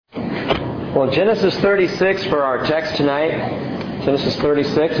Well, Genesis 36 for our text tonight. Genesis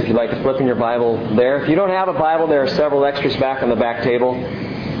 36, if you'd like to flip in your Bible there. If you don't have a Bible, there are several extras back on the back table.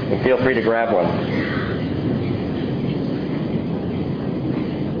 And feel free to grab one.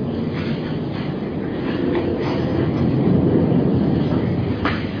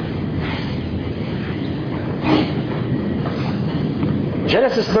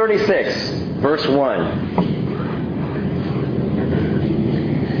 Genesis 36, verse 1.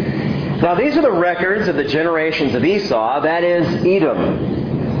 Now these are the records of the generations of Esau, that is,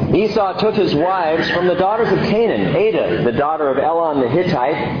 Edom. Esau took his wives from the daughters of Canaan, Adah, the daughter of Elon the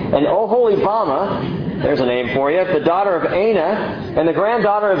Hittite, and Oholibamah, there's a name for you, the daughter of Anah, and the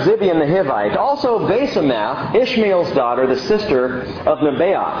granddaughter of Zibeon the Hivite. Also Basemath, Ishmael's daughter, the sister of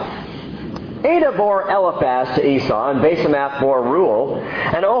Nebaioth. Adah bore Eliphaz to Esau, and Basemath bore Reuel,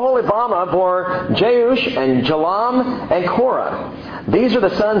 and Oholibamah bore Jeush, and Jalam, and Korah. These are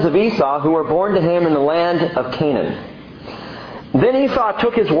the sons of Esau who were born to him in the land of Canaan. Then Esau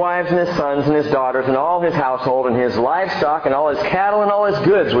took his wives and his sons and his daughters and all his household and his livestock and all his cattle and all his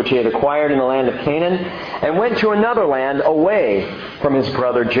goods which he had acquired in the land of Canaan, and went to another land away from his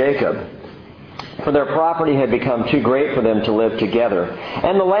brother Jacob. For their property had become too great for them to live together,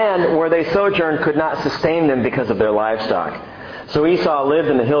 and the land where they sojourned could not sustain them because of their livestock. So Esau lived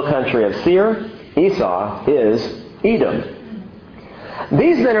in the hill country of Seir. Esau is Edom.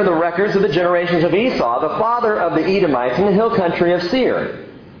 These then are the records of the generations of Esau, the father of the Edomites in the hill country of Seir.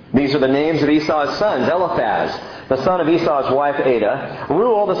 These are the names of Esau's sons: Eliphaz, the son of Esau's wife Adah;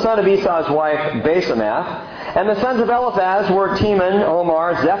 Reuel, the son of Esau's wife Basemath. And the sons of Eliphaz were Teman,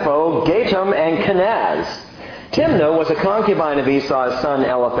 Omar, Zepho, Gatam, and Kenaz. Timnah was a concubine of Esau's son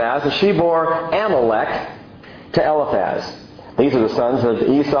Eliphaz, and she bore Amalek to Eliphaz. These are the sons of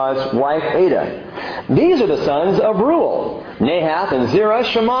Esau's wife Adah. These are the sons of Reuel: Nahath and Zerah,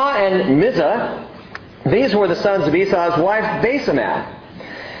 Shema and Mizah. These were the sons of Esau's wife Basemath.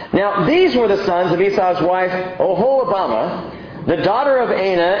 Now these were the sons of Esau's wife Oholibamah, the daughter of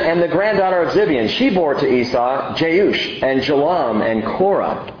Anah and the granddaughter of Zibeon. She bore to Esau Jeush and Jalam and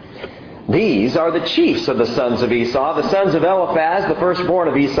Korah. These are the chiefs of the sons of Esau. The sons of Eliphaz, the firstborn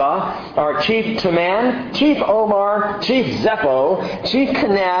of Esau, are Chief Teman, Chief Omar, Chief Zepho, Chief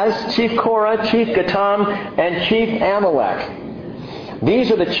Kenaz, Chief Korah, Chief Gatam, and Chief Amalek.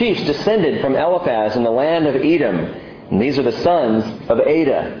 These are the chiefs descended from Eliphaz in the land of Edom. And these are the sons of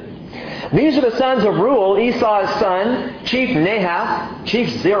Adah. These are the sons of Reuel, Esau's son: Chief Nahath, Chief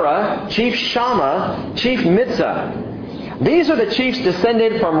Zerah, Chief Shammah, Chief Mitzah. These are the chiefs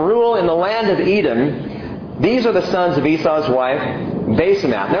descended from Reuel in the land of Edom. These are the sons of Esau's wife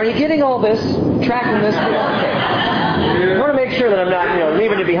Basemath. Now, are you getting all this? Tracking this? Okay. I want to make sure that I'm not,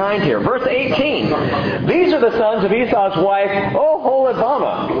 leaving you behind here. Verse 18. These are the sons of Esau's wife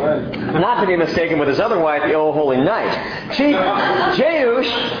Oholibamah. Not to be mistaken with his other wife, the O Holy Night. Chief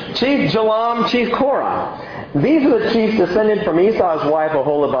Jeush, Chief Jalam, Chief Korah. These are the chiefs descended from Esau's wife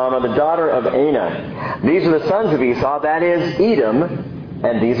Oholibamah, the daughter of Anah. These are the sons of Esau, that is, Edom,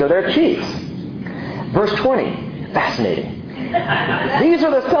 and these are their chiefs. Verse 20. Fascinating. These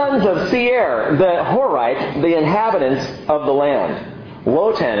are the sons of Seir, the Horite, the inhabitants of the land: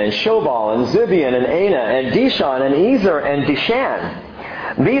 Lotan and Shobal and Zibeon and Anah and Dishon and Ezer and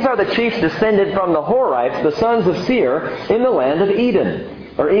Dishan. These are the chiefs descended from the Horites, the sons of Seir, in the land of Edom.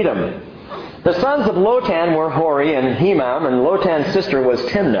 The sons of Lotan were Hori and Hemam, and Lotan's sister was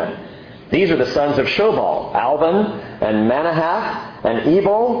Timnah. These are the sons of Shobal: Alvan and Manahath and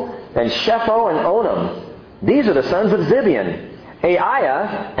Ebal and Shepho and Onam. These are the sons of Zibeon: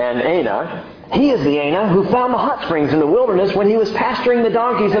 Aiah and Anah. He is the Anah who found the hot springs in the wilderness when he was pasturing the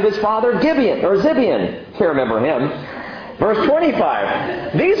donkeys of his father Zibeon. You remember him. Verse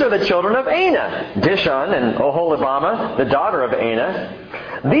 25. These are the children of Anah: Dishon and Oholibamah, the daughter of Anah.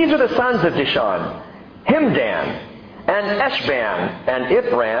 These are the sons of Dishon: Himdan and Eshban and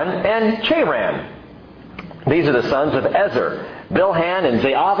Ithran and Cheran. These are the sons of Ezer: Bilhan and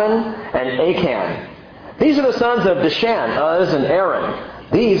Zaavan and Achan. These are the sons of Dishan, Uz and Aaron.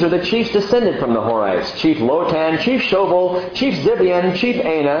 These are the chiefs descended from the Horites: Chief Lotan, Chief Shobal, Chief Zibeon, Chief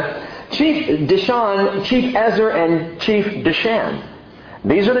Anah, Chief Dishon, Chief Ezer, and Chief Dishan.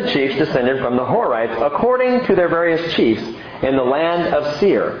 These are the chiefs descended from the Horites according to their various chiefs in the land of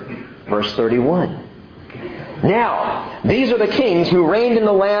Seir. Verse 31. Now, these are the kings who reigned in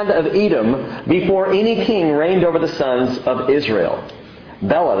the land of Edom before any king reigned over the sons of Israel.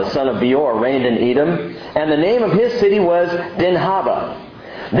 Bela, the son of Beor, reigned in Edom, and the name of his city was Dinhaba.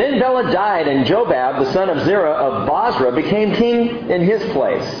 Then Bela died, and Jobab, the son of Zerah of Bozrah, became king in his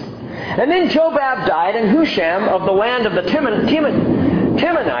place. And then Jobab died, and Husham of the land of the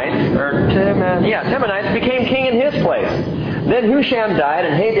Timonites, or Temanites became king in his place. Then Husham died,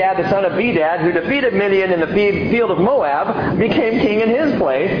 and Hadad, the son of Bedad, who defeated Midian in the field of Moab, became king in his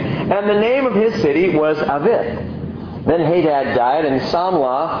place, and the name of his city was Avith. Then Hadad died, and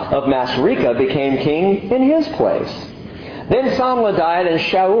Samlah of Masrekah became king in his place. Then Samlah died, and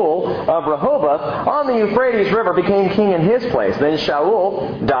Shaul of Rehoboth on the Euphrates River became king in his place. Then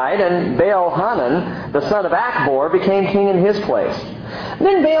Shaul died, and Baal-Hanan, the son of Achbor, became king in his place.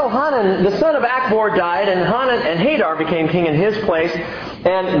 Then Baal-Hanan, the son of Achbor, died, and Hadar became king in his place.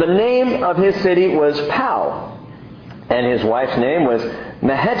 And the name of his city was Pau. And his wife's name was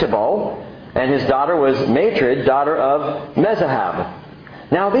Mehetabel, and his daughter was Matred, daughter of Mezahab.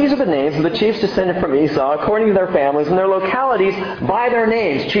 Now these are the names of the chiefs descended from Esau according to their families and their localities by their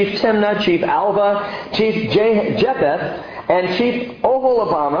names. Chief Timnah, Chief Alva, Chief Jepheth, and Chief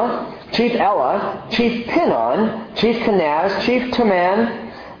Oholibamah, Chief Elah, Chief Pinon, Chief Kenaz, Chief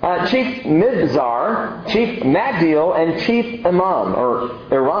Teman, Chief Mibzar, Chief Magdiel, and Chief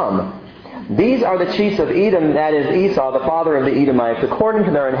Iram. These are the chiefs of Edom, that is Esau, the father of the Edomites, according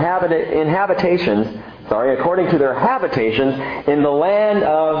to their according to their habitations in the land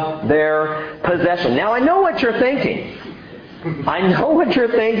of their possession. Now I know what you're thinking.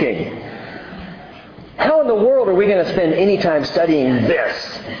 How in the world are we going to spend any time studying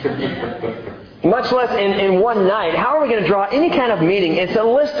this? Much less in one night. How are we going to draw any kind of meaning? It's a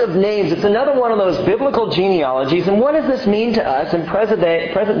list of names. It's another one of those biblical genealogies. And what does this mean to us in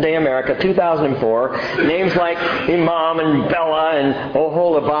present-day America, 2004? Names like Imam and Bella and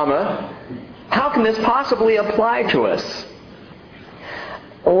Oholibamah. How can this possibly apply to us?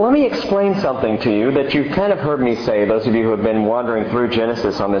 Well, let me explain something to you that you've kind of heard me say, those of you who have been wandering through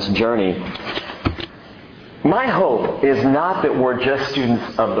Genesis on this journey. My hope is not that we're just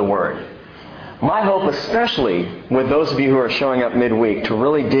students of the Word. My hope, especially with those of you who are showing up midweek to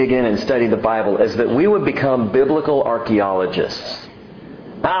really dig in and study the Bible, is that we would become biblical archaeologists.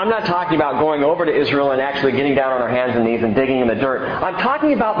 Now, I'm not talking about going over to Israel and actually getting down on our hands and knees and digging in the dirt. I'm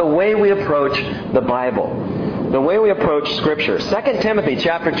talking about the way we approach the Bible, the way we approach Scripture. 2 Timothy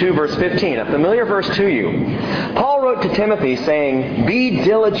chapter 2, verse 15, a familiar verse to you. Paul wrote to Timothy saying, "Be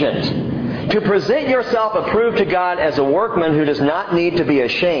diligent to present yourself approved to God as a workman who does not need to be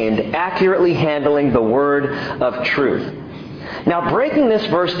ashamed, accurately handling the word of truth." Now, breaking this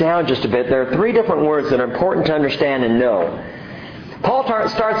verse down just a bit, there are three different words that are important to understand and know. Paul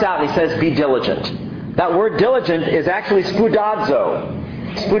starts out and he says, be diligent. That word diligent is actually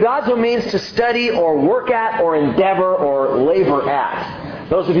spudazo. Spudazo means to study or work at or endeavor or labor at.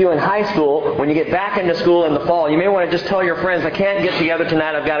 Those of you in high school, when you get back into school in the fall, you may want to just tell your friends, I can't get together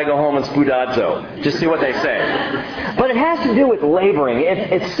tonight, I've got to go home and spudazo. Just see what they say. But it has to do with laboring.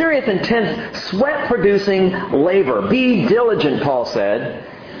 It's serious, intense, sweat-producing labor. Be diligent, Paul said,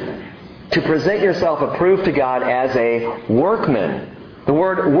 to present yourself approved to God as a workman. The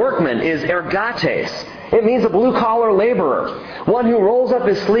word workman is ergates. It means a blue-collar laborer. One who rolls up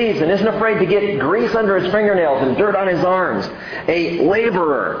his sleeves and isn't afraid to get grease under his fingernails and dirt on his arms. A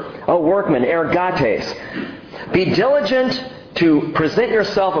laborer, a workman, ergates. Be diligent to present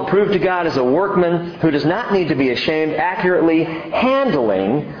yourself approved to God as a workman who does not need to be ashamed, accurately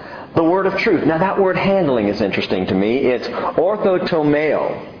handling the word of truth. Now that word handling is interesting to me. It's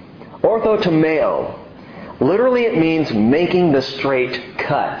orthotomeo. Orthotomeo. Literally it means making the straight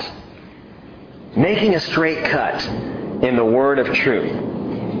cut. Making a straight cut in the word of truth.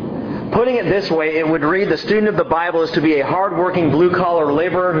 Putting it this way, it would read, the student of the Bible is to be a hard-working blue-collar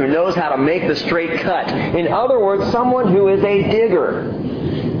laborer who knows how to make the straight cut. In other words, someone who is a digger.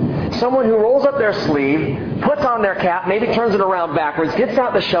 Someone who rolls up their sleeve, puts on their cap, maybe turns it around backwards, gets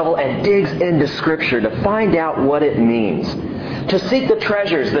out the shovel and digs into Scripture to find out what it means. To seek the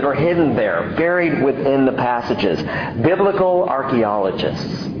treasures that are hidden there, buried within the passages. Biblical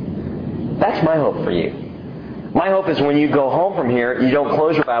archaeologists. That's my hope for you. My hope is when you go home from here, you don't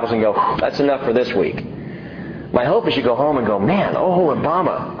close your Bibles and go, that's enough for this week. My hope is you go home and go, man,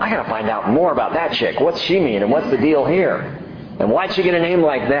 Oholibamah, I got to find out more about that chick. What's she mean and what's the deal here? And why'd she get a name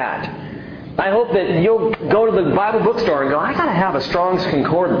like that? I hope that you'll go to the Bible bookstore and go, I got to have a Strong's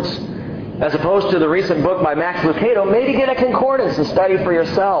Concordance. As opposed to the recent book by Max Lucado, maybe get a concordance and study for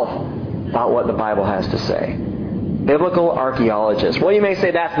yourself about what the Bible has to say. Biblical archaeologists. Well, you may say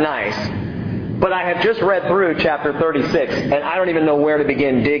that's nice, but I have just read through chapter 36, and I don't even know where to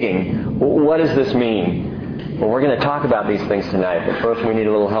begin digging. What does this mean? Well, we're going to talk about these things tonight, but first we need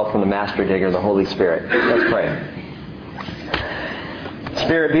a little help from the Master Digger, the Holy Spirit. Let's pray.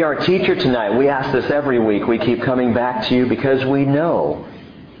 Spirit, be our teacher tonight. We ask this every week. We keep coming back to you because we know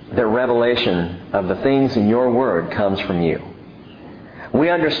that revelation of the things in your Word comes from you. We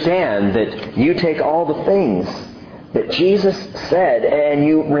understand that you take all the things that Jesus said and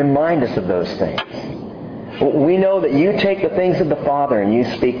you remind us of those things. We know that you take the things of the Father and you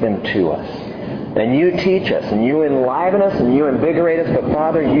speak them to us. And you teach us and you enliven us and you invigorate us. But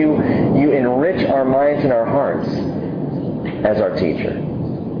Father, you enrich our minds and our hearts as our teacher.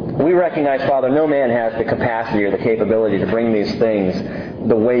 We recognize, Father, no man has the capacity or the capability to bring these things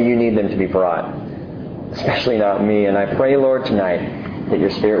the way you need them to be brought. Especially not me. And I pray, Lord, tonight that your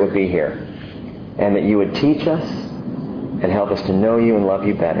Spirit would be here. And that you would teach us and help us to know you and love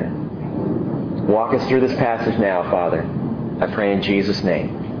you better. Walk us through this passage now, Father. I pray in Jesus'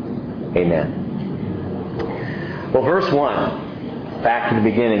 name. Amen. Well, verse 1, back to the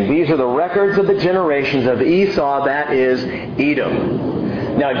beginning. These are the records of the generations of Esau, that is,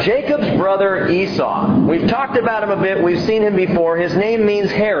 Edom. Now, Jacob's brother Esau, we've talked about him a bit, we've seen him before. His name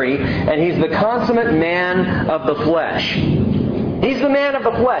means hairy, and he's the consummate man of the flesh. He's the man of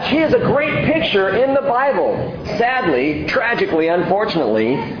the flesh. He is a great picture in the Bible. Sadly, tragically,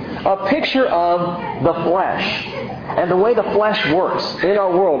 unfortunately, a picture of the flesh and the way the flesh works in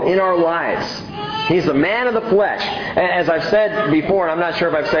our world, in our lives. He's the man of the flesh. As I've said before, and I'm not sure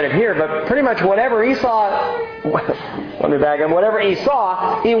if I've said it here, but pretty much whatever Esau, whatever he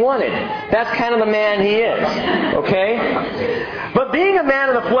saw, he wanted. That's kind of the man he is. Okay? But being a man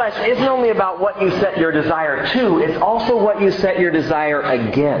of the flesh isn't only about what you set your desire to, it's also what you set your desire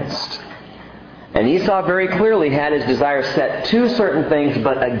against. And Esau very clearly had his desire set to certain things,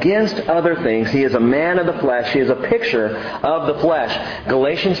 but against other things. He is a man of the flesh. He is a picture of the flesh.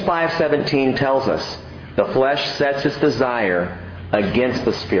 Galatians 5:17 tells us, the flesh sets its desire against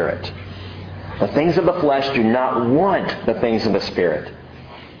the Spirit. The things of the flesh do not want the things of the Spirit.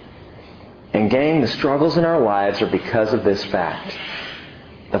 And gang, the struggles in our lives are because of this fact.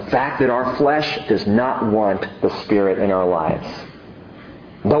 The fact that our flesh does not want the Spirit in our lives.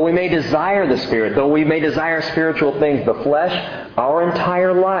 Though we may desire the Spirit, though we may desire spiritual things, the flesh, our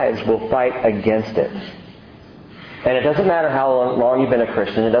entire lives will fight against it. And it doesn't matter how long you've been a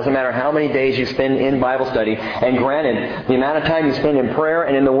Christian. It doesn't matter how many days you spend in Bible study. And granted, the amount of time you spend in prayer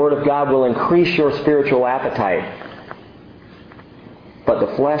and in the Word of God will increase your spiritual appetite. But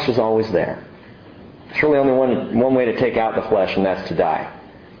the flesh is always there. There's really only one way to take out the flesh, and that's to die.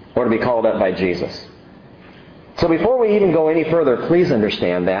 Or to be called up by Jesus. So before we even go any further, please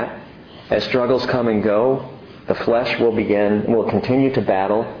understand that as struggles come and go, the flesh will continue to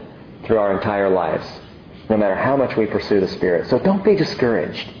battle through our entire lives, no matter how much we pursue the Spirit. So don't be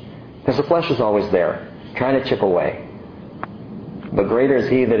discouraged, because the flesh is always there, trying to chip away. But greater is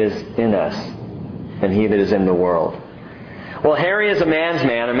He that is in us than he that is in the world. Well, Harry is a man's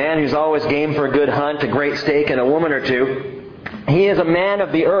man, a man who's always game for a good hunt, a great steak, and a woman or two. He is a man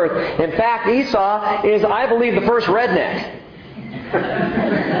of the earth. In fact, Esau is, I believe, the first redneck.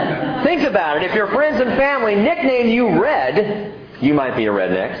 Think about it. If your friends and family nickname you Red, you might be a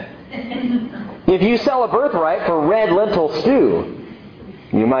redneck. If you sell a birthright for red lentil stew,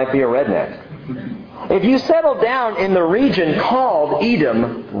 you might be a redneck. If you settle down in the region called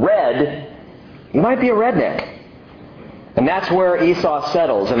Edom, Red, you might be a redneck. And that's where Esau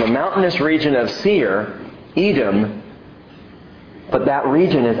settles, in the mountainous region of Seir, Edom. But that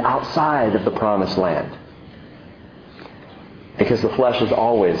region is outside of the promised land. Because the flesh is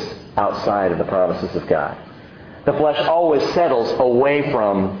always outside of the promises of God. The flesh always settles away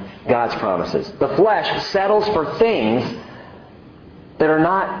from God's promises. The flesh settles for things that are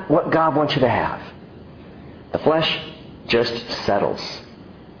not what God wants you to have. The flesh just settles.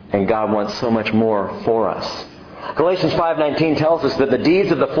 And God wants so much more for us. Galatians 5:19 tells us that the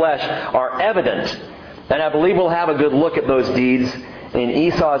deeds of the flesh are evident. And I believe we'll have a good look at those deeds in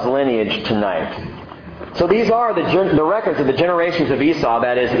Esau's lineage tonight. So these are the records of the generations of Esau,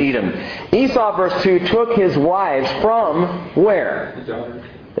 that is Edom. Esau, verse 2, took his wives from where?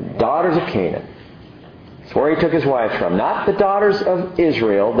 The daughters of Canaan. That's where he took his wives from. Not the daughters of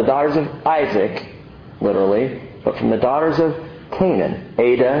Israel, the daughters of Isaac, literally, but from the daughters of Canaan.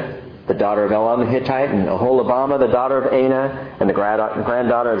 Ada, the daughter of Elon the Hittite, and Oholibamah, the daughter of Anah, and the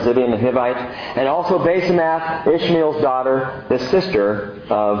granddaughter of Zibeon the Hivite, and also Basemath, Ishmael's daughter, the sister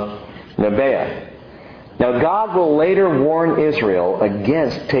of Nebaioth. Now God will later warn Israel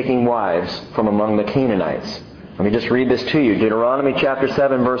against taking wives from among the Canaanites. Let me just read this to you. Deuteronomy chapter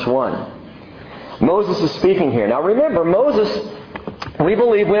 7, verse 1. Moses is speaking here. Now remember, Moses, we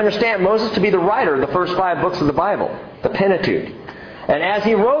understand Moses to be the writer of the first 5 books of the Bible, the Pentateuch. And as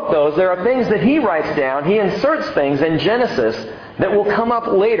he wrote those, there are things that he writes down. He inserts things in Genesis that will come up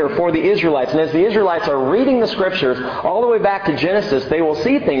later for the Israelites. And as the Israelites are reading the Scriptures all the way back to Genesis, they will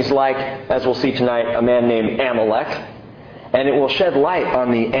see things like, as we'll see tonight, a man named Amalek. And it will shed light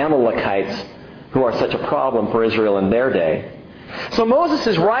on the Amalekites, who are such a problem for Israel in their day. So Moses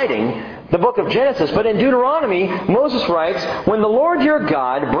is writing the book of Genesis, but in Deuteronomy, Moses writes, when the Lord your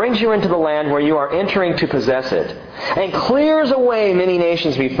God brings you into the land where you are entering to possess it, and clears away many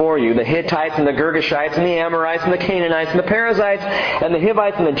nations before you, the Hittites and the Girgashites and the Amorites and the Canaanites and the Perizzites and the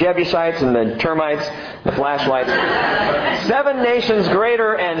Hivites and the Jebusites and the termites, the flashlights, 7 nations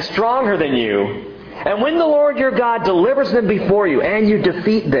greater and stronger than you, and when the Lord your God delivers them before you and you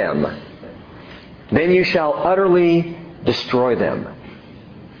defeat them, then you shall utterly destroy them.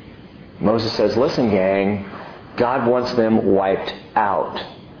 Moses says, listen, gang, God wants them wiped out.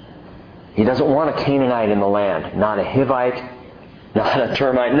 He doesn't want a Canaanite in the land, not a Hivite, not a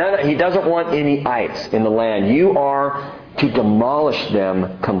termite. He doesn't want any ites in the land. You are to demolish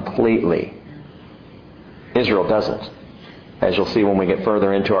them completely. Israel doesn't, as you'll see when we get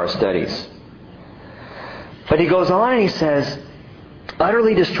further into our studies. But he goes on and he says,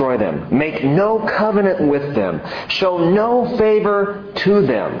 utterly destroy them. Make no covenant with them. Show no favor to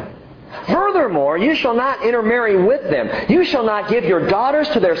them. Furthermore, you shall not intermarry with them. You shall not give your daughters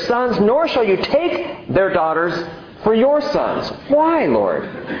to their sons, nor shall you take their daughters for your sons. Why, Lord?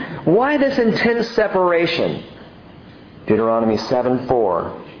 Why this intense separation? Deuteronomy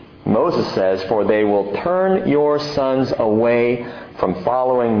 7:4. Moses says, for they will turn your sons away from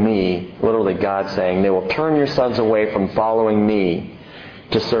following me. Literally God saying, they will turn your sons away from following me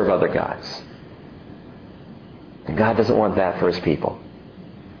to serve other gods. And God doesn't want that for His people.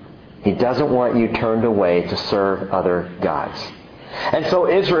 He doesn't want you turned away to serve other gods. And so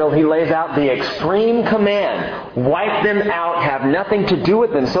Israel, He lays out the extreme command. Wipe them out, have nothing to do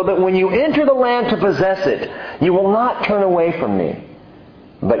with them, so that when you enter the land to possess it, you will not turn away from me,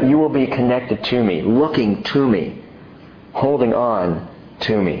 but you will be connected to me, looking to me, holding on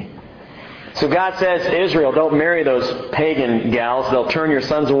to me. So God says, Israel, don't marry those pagan gals. They'll turn your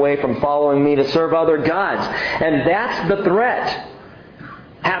sons away from following me to serve other gods. And that's the threat.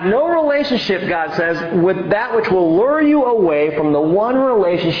 Have no relationship, God says, with that which will lure you away from the one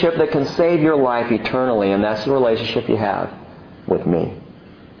relationship that can save your life eternally, and that's the relationship you have with me.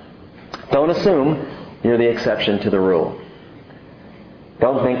 Don't assume you're the exception to the rule.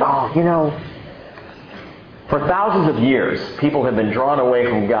 Don't think, for thousands of years, people have been drawn away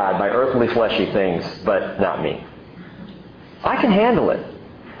from God by earthly, fleshy things, but not me. I can handle it.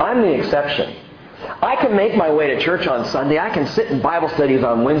 I'm the exception. I can make my way to church on Sunday. I can sit in Bible studies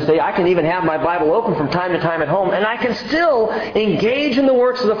on Wednesday. I can even have my Bible open from time to time at home. And I can still engage in the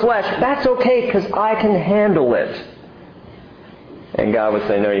works of the flesh. That's okay because I can handle it. And God would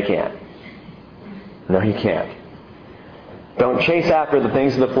say, no, you can't. No, you can't. Don't chase after the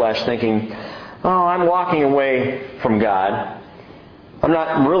things of the flesh thinking, I'm walking away from God. I'm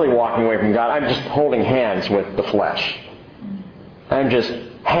not really walking away from God. I'm just holding hands with the flesh. I'm just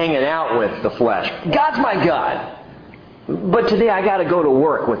hanging out with the flesh. God's my God. But today I got to go to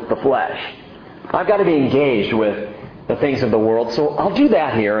work with the flesh. I've got to be engaged with the things of the world. So I'll do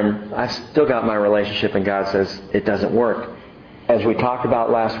that here, and I've still got my relationship, and God says it doesn't work. As we talked about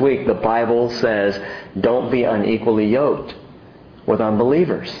last week, the Bible says don't be unequally yoked with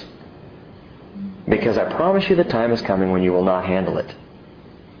unbelievers. Because I promise you the time is coming when you will not handle it.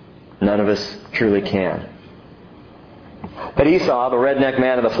 None of us truly can. But Esau, the redneck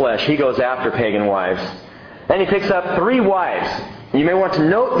man of the flesh, he goes after pagan wives. And he picks up 3 wives. You may want to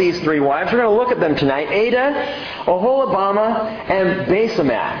note these 3 wives. We're going to look at them tonight. Ada, Oholibamah, and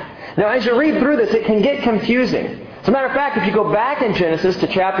Basemath. Now, as you read through this, it can get confusing. As a matter of fact, if you go back in Genesis to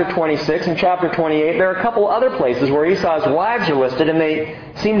chapter 26 and chapter 28, there are a couple other places where Esau's wives are listed, and they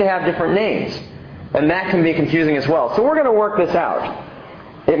seem to have different names. And that can be confusing as well. So we're going to work this out.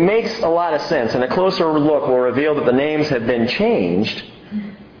 It makes a lot of sense, and a closer look will reveal that the names have been changed,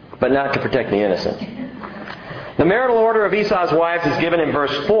 but not to protect the innocent. The marital order of Esau's wives is given in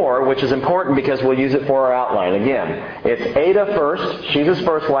verse 4, which is important because we'll use it for our outline. Again, it's Ada first, she's his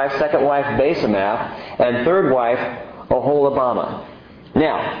first wife, second wife Basemath, and third wife Oholibamah.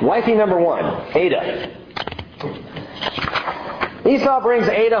 Now, wifey number 1, Ada. Esau brings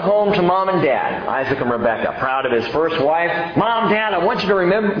Ada home to Mom and Dad, Isaac and Rebekah, proud of his first wife. Mom, Dad, I want you to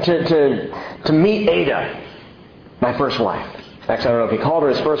remember to meet Ada, my first wife. Actually, I don't know if he called her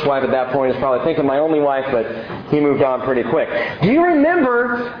his first wife at that point. He's probably thinking my only wife, but he moved on pretty quick. Do you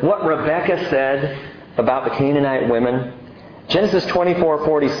remember what Rebekah said about the Canaanite women? Genesis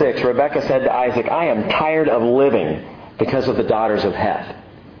 24:46, Rebekah said to Isaac, I am tired of living because of the daughters of Heth,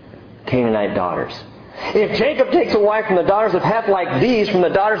 Canaanite daughters. If Jacob takes a wife from the daughters of Heth like these, from the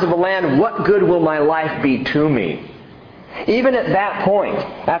daughters of the land, what good will my life be to me? Even at that point,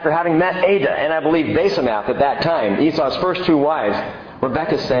 after having met Adah, and I believe Basemath at that time, Esau's first two wives,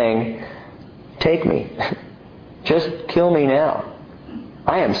 Rebekah's saying, take me. Just kill me now.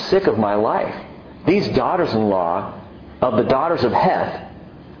 I am sick of my life. These daughters-in-law of the daughters of Heth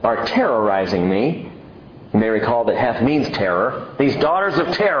are terrorizing me. You may recall that Heth means terror. These daughters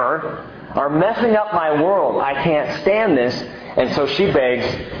of terror are messing up my world. I can't stand this. And so she begs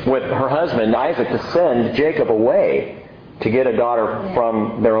with her husband, Isaac, to send Jacob away to get a daughter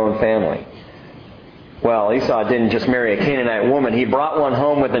from their own family. Well, Esau didn't just marry a Canaanite woman. He brought one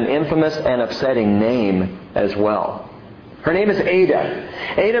home with an infamous and upsetting name as well. Her name is Adah.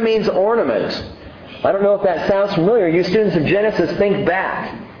 Adah means ornament. I don't know if that sounds familiar. You students of Genesis, think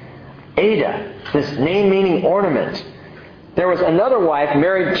back. Adah, this name meaning ornament. There was another wife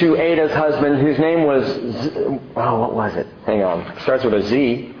married to Adah's husband whose name was... what was it? Hang on. It starts with a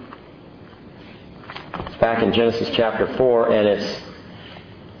Z. It's back in Genesis chapter 4, and it's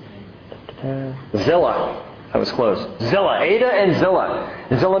Zillah. I was close. Zillah. Adah and Zillah.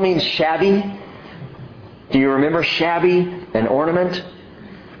 Zillah means shabby. Do you remember shabby and ornament?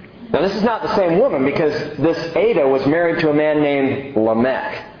 Now this is not the same woman, because this Adah was married to a man named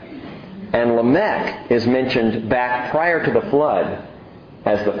Lamech. And Lamech is mentioned back prior to the flood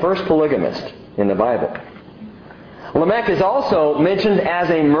as the first polygamist in the Bible. Lamech is also mentioned as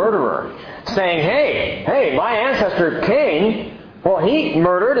a murderer, saying, hey, my ancestor Cain, well, he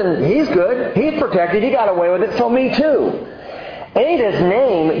murdered and he's good, he's protected, he got away with it, so me too. Adah's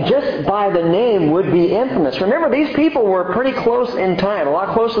name, just by the name, would be infamous. Remember, these people were pretty close in time, a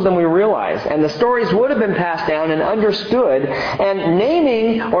lot closer than we realize. And the stories would have been passed down and understood. And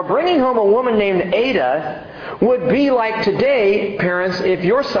naming or bringing home a woman named Adah would be like today, parents, if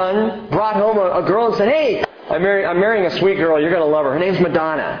your son brought home a girl and said, hey, I'm marrying a sweet girl, you're going to love her. Her name's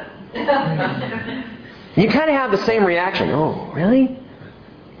Madonna. You kind of have the same reaction. Oh, really?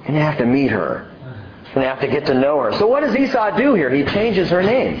 You're going to have to meet her. Going to have to get to know her. So what does Esau do here? He changes her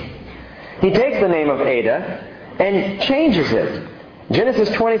name. He takes the name of Adah and changes it. Genesis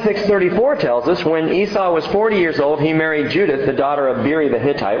 26:34 tells us when Esau was 40 years old, he married Judith, the daughter of Beeri the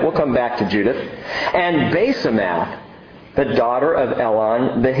Hittite. We'll come back to Judith. And Basemath, the daughter of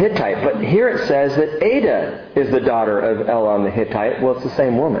Elon the Hittite. But here it says that Adah is the daughter of Elon the Hittite. Well, it's the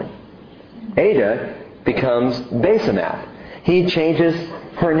same woman. Adah becomes Basemath. He changes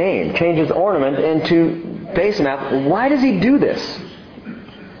her name, changes ornament into Basemath. Why does he do this?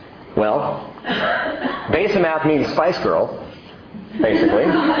 Well, Basemath means spice girl, basically.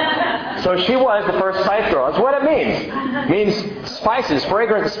 So she was the first spice girl. That's what it means. It means spices,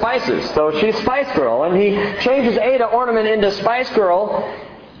 fragrant spices. So she's spice girl. And he changes Adah ornament into spice girl.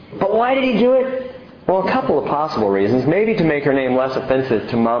 But why did he do it? Well, a couple of possible reasons. Maybe to make her name less offensive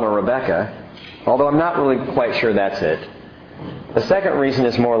to Mama Rebecca, although I'm not really quite sure that's it. The second reason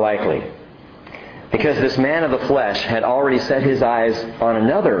is more likely. Because this man of the flesh had already set his eyes on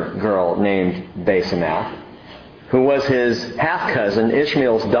another girl named Basemath, who was his half-cousin,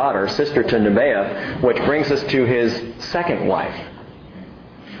 Ishmael's daughter, sister to Nebaioth, which brings us to his second wife.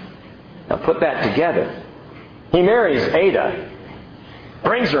 Now put that together. He marries Adah,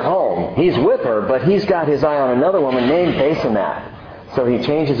 brings her home. He's with her, but he's got his eye on another woman named Basemath. So he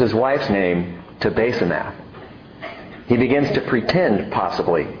changes his wife's name to Basemath. He begins to pretend,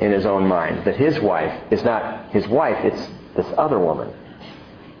 possibly, in his own mind, that his wife is not his wife, it's this other woman.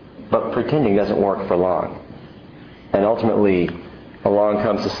 But pretending doesn't work for long. And ultimately, along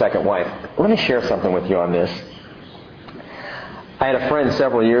comes the second wife. Let me share something with you on this. I had a friend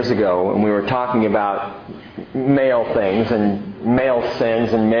several years ago, and we were talking about male things and male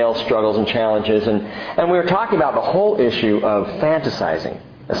sins and male struggles and challenges. And we were talking about the whole issue of fantasizing,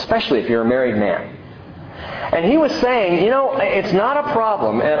 especially if you're a married man. And he was saying, it's not a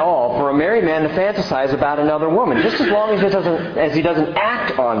problem at all for a married man to fantasize about another woman, just as long as he doesn't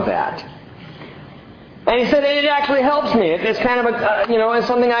act on that. And he said, it actually helps me. It's kind of it's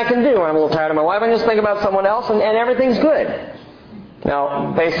something I can do. When I'm a little tired of my wife, I just think about someone else, and everything's good.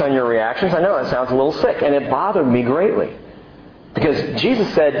 Now, based on your reactions, I know that sounds a little sick, and it bothered me greatly. Because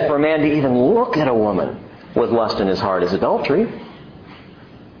Jesus said for a man to even look at a woman with lust in his heart is adultery.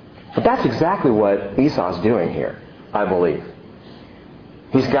 But that's exactly what Esau's doing here, I believe.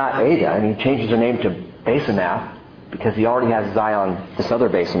 He's got Adah, and he changes her name to Basemath because he already has his eye on this other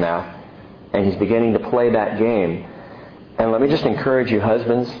Basemath, and he's beginning to play that game. And let me just encourage you,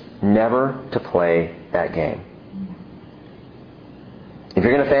 husbands, never to play that game. If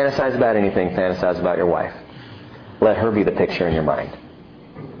you're going to fantasize about anything, fantasize about your wife. Let her be the picture in your mind.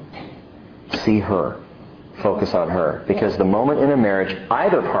 See her. focus on her. Because the moment in a marriage,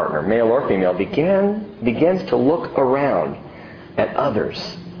 either partner, male or female, begins to look around at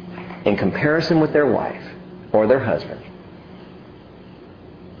others in comparison with their wife or their husband,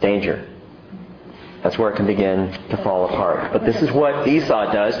 danger. That's where it can begin to fall apart. But this is what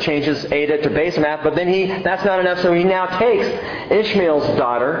Esau does, changes Adah to Basemath, but then that's not enough, so he now takes Ishmael's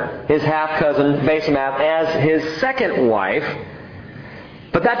daughter, his half-cousin Basemath, as his second wife,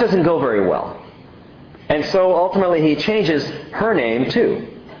 but that doesn't go very well. And so ultimately he changes her name too.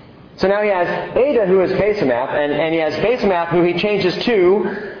 So now he has Adah, who is Basemath, and he has Basemath, who he changes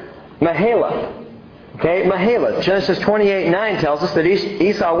to Mahalath. Okay, Mahalath. Genesis 28:9 tells us that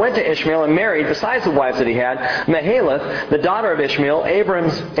Esau went to Ishmael and married, besides the wives that he had, Mahalath, the daughter of Ishmael,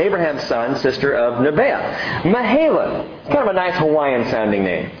 Abraham's son, sister of Nebaioth. Mahalath. It's kind of a nice Hawaiian-sounding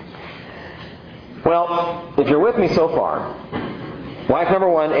name. Well, if you're with me so far, wife number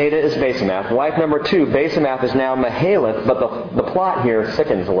 1, Adah, is Basemath. Wife number 2, Basemath, is now Mahalath, but the plot here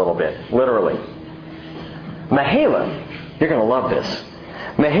sickens a little bit, literally. Mahalath, you're going to love this.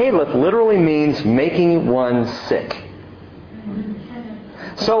 Mahalath literally means making one sick.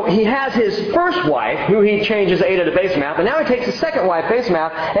 So he has his first wife, who he changes Adah to Basemath, and now he takes his second wife,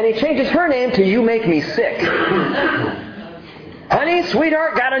 Basemath, and he changes her name to You Make Me Sick. Honey,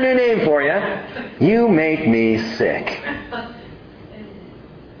 sweetheart, got a new name for you. You Make Me Sick.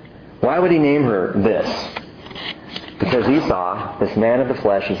 Why would he name her this? Because Esau, this man of the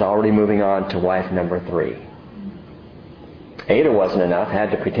flesh, is already moving on to wife number 3. Adah wasn't enough,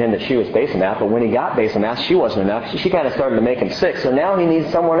 had to pretend that she was Basemath, but when he got Basemath, she wasn't enough. She kind of started to make him sick, so now he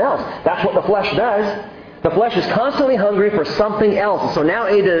needs someone else. That's what the flesh does. The flesh is constantly hungry for something else. So now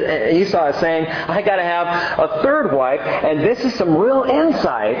Esau is saying, I got to have a third wife, and this is some real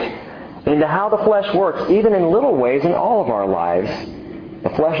insight into how the flesh works, even in little ways in all of our lives.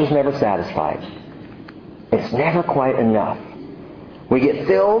 The flesh is never satisfied. It's never quite enough. We get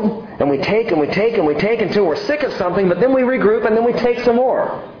filled, and we take, and we take, and we take until we're sick of something, but then we regroup, and then we take some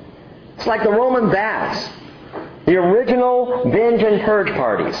more. It's like the Roman baths. The original binge and purge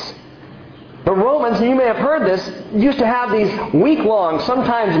parties. The Romans, and you may have heard this, used to have these week-long,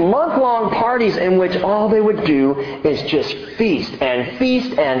 sometimes month-long parties in which all they would do is just feast and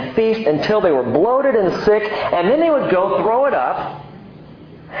feast and feast until they were bloated and sick, and then they would go throw it up,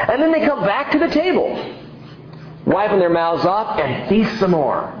 and then they come back to the table, wiping their mouths off, and feast some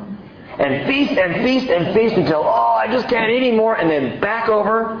more. And feast and feast and feast until, I just can't eat anymore, and then back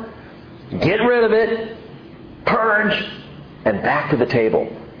over, get rid of it, purge, and back to the table.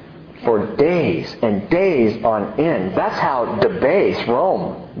 For days and days on end. That's how debased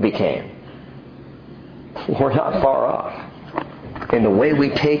Rome became. We're not far off in the way we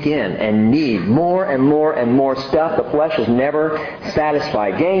take in and need more and more and more stuff. The flesh is never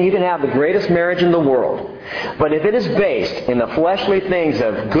satisfied. Gang, you can have the greatest marriage in the world, but if it is based in the fleshly things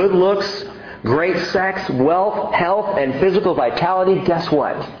of good looks, great sex, wealth, health, and physical vitality, guess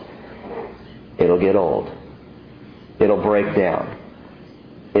what? It'll get old. It'll break down.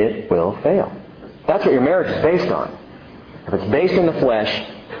 It will fail. That's what your marriage is based on. If it's based in the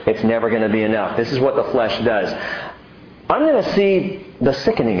flesh, it's never going to be enough. This is what the flesh does. I'm going to see the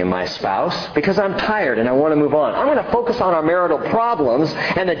sickening in my spouse because I'm tired and I want to move on. I'm going to focus on our marital problems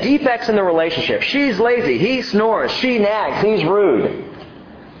and the defects in the relationship. She's lazy. He snores. She nags. He's rude.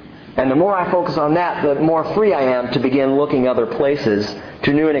 And the more I focus on that, the more free I am to begin looking other places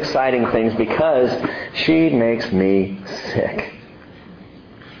to new and exciting things because she makes me sick.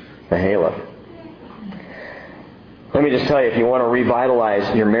 Mahalath. Let me just tell you, if you want to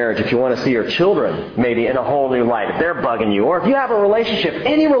revitalize your marriage, if you want to see your children maybe in a whole new light, if they're bugging you, or if you have a relationship,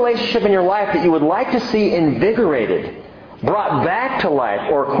 any relationship in your life that you would like to see invigorated, brought back to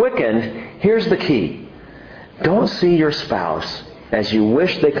life, or quickened, here's the key. Don't see your spouse as you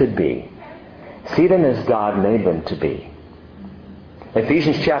wish they could be. See them as God made them to be.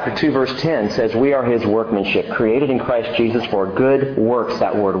 Ephesians chapter 2 verse 10 says, we are His workmanship, created in Christ Jesus for good works.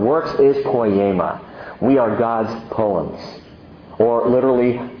 That word works is poema. We are God's poems, or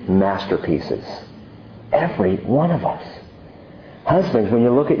literally masterpieces. Every one of us. Husbands, when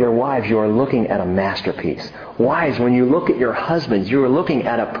you look at your wives, you are looking at a masterpiece. Wives, when you look at your husbands, you are looking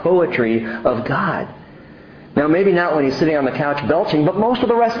at a poetry of God. Now, maybe not when he's sitting on the couch belching, but most of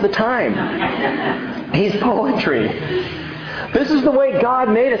the rest of the time, he's poetry. This is the way God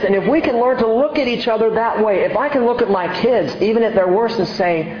made us. And if we can learn to look at each other that way, if I can look at my kids, even at their worst, and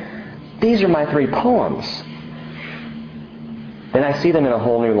say, these are my 3 poems, then I see them in a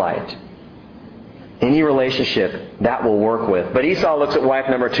whole new light. Any relationship that will work with. But Esau looks at wife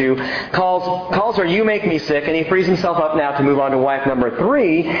number 2, calls her, "You make me sick," and he frees himself up now to move on to wife number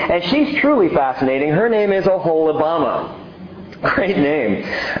 3, and she's truly fascinating. Her name is Oholibamah. Great name.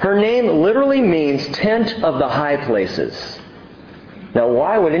 Her name literally means tent of the high places. Now,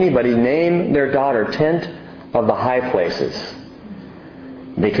 why would anybody name their daughter tent of the high places?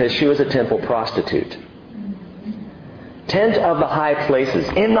 Because she was a temple prostitute. Tent of the high places.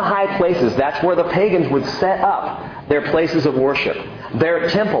 In the high places, that's where the pagans would set up their places of worship. Their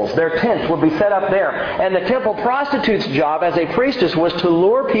temples, their tents would be set up there. And the temple prostitute's job as a priestess was to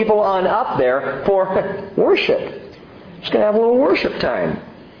lure people on up there for worship. She's going to have a little worship time.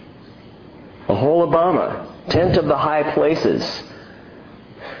 Oholibamah, tent of the high places.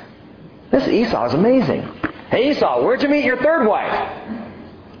 This Esau is amazing. Hey Esau, where'd you meet your third wife?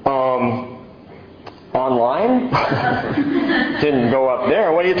 Online? Didn't go up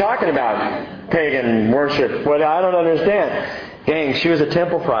there. What are you talking about? Pagan worship. What? I don't understand. Gang, she was a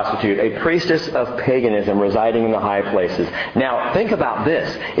temple prostitute, a priestess of paganism residing in the high places. Now, think about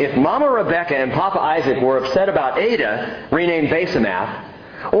this. If Mama Rebecca and Papa Isaac were upset about Ada, renamed Basemath,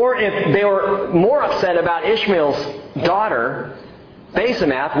 or if they were more upset about Ishmael's daughter,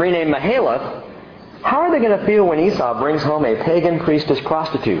 Basemath, renamed Mahalath, how are they going to feel when Esau brings home a pagan priestess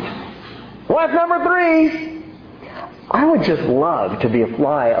prostitute? Wife number 3! I would just love to be a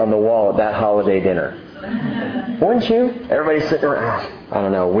fly on the wall at that holiday dinner. Wouldn't you? Everybody's sitting around. I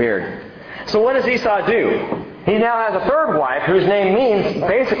don't know, weird. So what does Esau do? He now has a third wife whose name means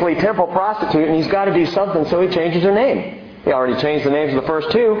basically temple prostitute, and he's got to do something, so he changes her name. He already changed the names of the first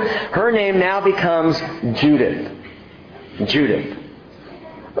 2. Her name now becomes Judith. Judith.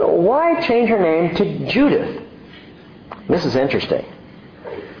 Why change her name to Judith? This is interesting.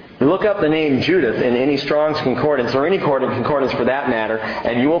 You look up the name Judith in any Strong's Concordance, or any concordance for that matter,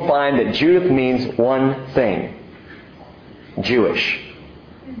 and you will find that Judith means one thing. Jewish.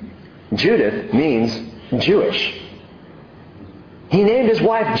 Judith means Jewish. He named his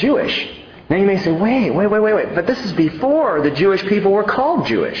wife Jewish. Now you may say, wait. But this is before the Jewish people were called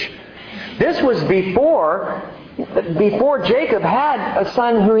Jewish. This was before Jacob had a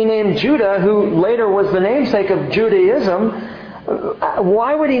son who he named Judah, who later was the namesake of Judaism.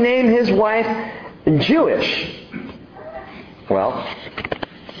 Why would he name his wife Jewish? Well,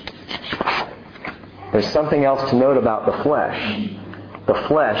 there's something else to note about the flesh. The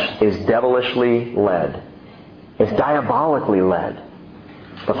flesh is devilishly led. It's diabolically led.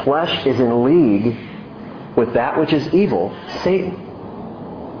 The flesh is in league with that which is evil, Satan.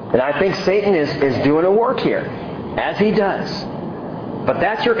 And I think Satan is doing a work here, as he does. But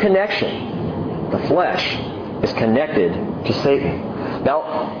that's your connection. The flesh is connected to Satan. Now,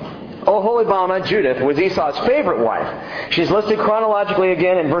 Oholibamah, Judith, was Esau's favorite wife. She's listed chronologically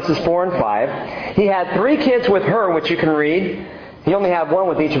again in verses 4 and 5. He had 3 kids with her, which you can read. He only had 1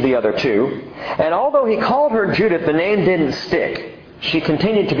 with each of the other 2. And although he called her Judith, the name didn't stick. She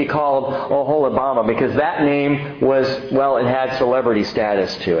continued to be called Oholibamah because that name was, well, it had celebrity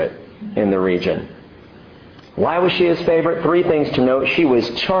status to it in the region. Why was she his favorite? 3 things to note. She was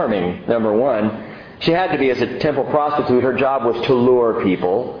charming, number 1. She had to be as a temple prostitute. Her job was to lure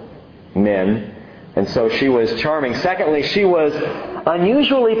people, men. And so she was charming. Secondly, she was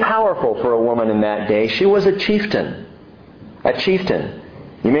unusually powerful for a woman in that day. She was a chieftain. A chieftain.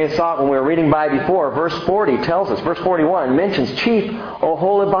 You may have saw it when we were reading by before. Verse 40 tells us, verse 41 mentions Chief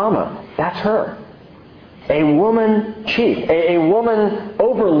Oholibamah. That's her. A woman chief. A woman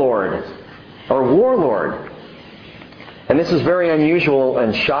overlord or warlord. And this is very unusual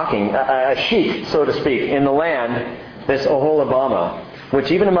and shocking. A sheik, so to speak, in the land, this Oholibamah,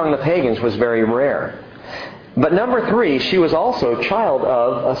 which even among the pagans was very rare. But number 3, she was also a child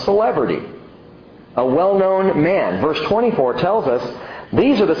of a celebrity. A well-known man. Verse 24 tells us,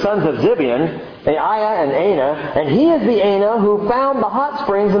 these are the sons of Zibeon, Aiah and Anah, and he is the Anah who found the hot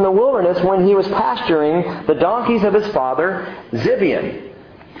springs in the wilderness when he was pasturing the donkeys of his father, Zibeon.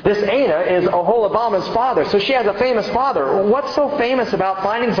 This Anah is Oholibamah's father, so she has a famous father. What's so famous about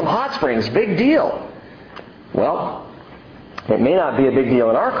finding some hot springs? Big deal. Well, it may not be a big deal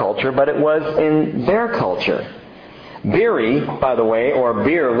in our culture, but it was in their culture. Biri, by the way, or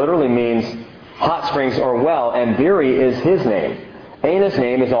Bir, literally means hot springs or well, and Biri is his name. Anah's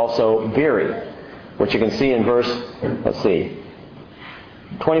name is also Biri, which you can see in verse,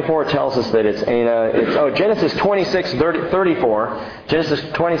 24 tells us that it's Anah. Genesis 26:34. Genesis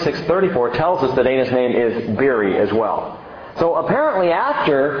 26:34 tells us that Anah's name is Biri as well. So apparently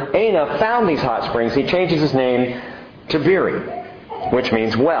after Anah found these hot springs, he changes his name to Biri, which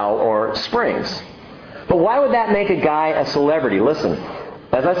means well or springs. But why would that make a guy a celebrity? Listen,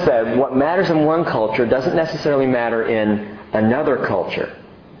 As I said, what matters in one culture doesn't necessarily matter in another culture.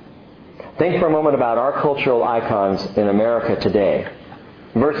 Think for a moment about our cultural icons in America today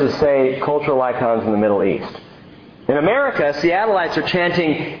versus, say, cultural icons in the Middle East. In America, Seattleites are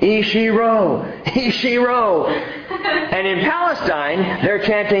chanting, Ishiro, Ishiro. And in Palestine, they're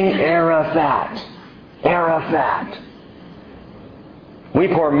chanting, Arafat, Arafat. We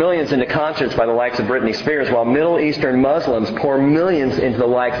pour millions into concerts by the likes of Britney Spears, while Middle Eastern Muslims pour millions into the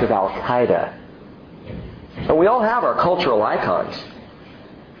likes of Al-Qaeda. And we all have our cultural icons.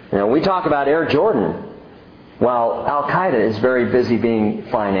 We talk about Air Jordan, while Al-Qaeda is very busy being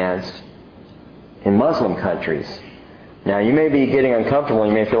financed in Muslim countries. Now, you may be getting uncomfortable.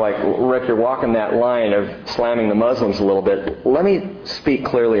 You may feel like, Rick, you're walking that line of slamming the Muslims a little bit. Let me speak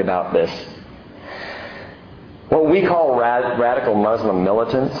clearly about this. What we call radical Muslim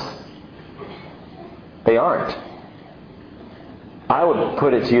militants, they aren't. I would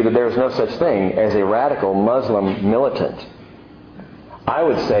put it to you that there is no such thing as a radical Muslim militant. I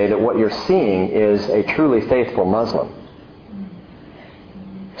would say that what you're seeing is a truly faithful Muslim.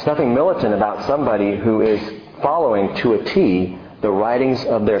 There's nothing militant about somebody who is following to a T the writings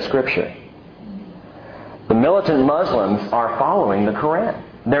of their Scripture. The militant Muslims are following the Quran.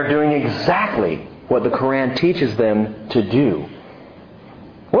 They're doing exactly what the Quran teaches them to do.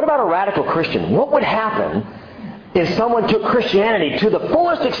 What about a radical Christian? What would happen if someone took Christianity to the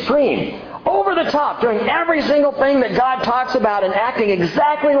fullest extreme, over the top, doing every single thing that God talks about and acting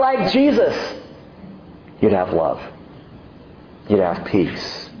exactly like Jesus? You'd have love. You'd have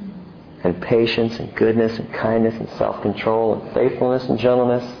peace and patience and goodness and kindness and self-control and faithfulness and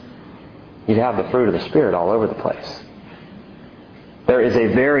gentleness. You'd have the fruit of the Spirit all over the place. There is a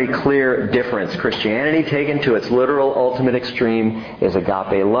very clear difference. Christianity taken to its literal ultimate extreme is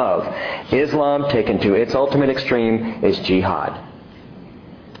agape love. Islam taken to its ultimate extreme is jihad.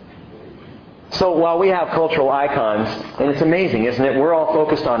 So while we have cultural icons, and it's amazing, isn't it? We're all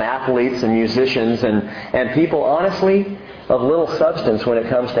focused on athletes and musicians and people, honestly, of little substance when it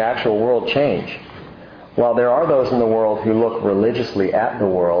comes to actual world change. While there are those in the world who look religiously at the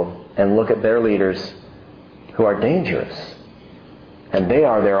world and look at their leaders who are dangerous. And they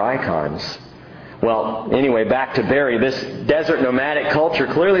are their icons. Well, anyway, back to Barry. This desert nomadic culture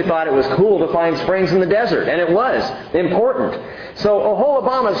clearly thought it was cool to find springs in the desert. And it was important. So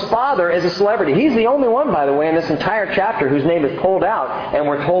Oholibama's father is a celebrity. He's the only one, by the way, in this entire chapter whose name is pulled out. And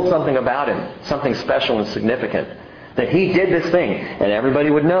we're told something about him. Something special and significant. That he did this thing. And everybody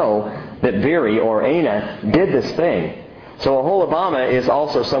would know that Viri or Aina did this thing. So Oholibama is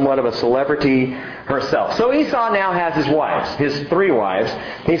also somewhat of a celebrity herself. So Esau now has his wives, his 3 wives.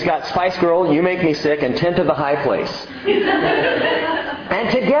 He's got Spice Girl, You Make Me Sick, and Tent of the High Place. And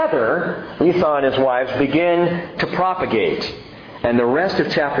together, Esau and his wives begin to propagate. And the rest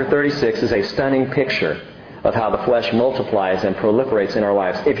of chapter 36 is a stunning picture of how the flesh multiplies and proliferates in our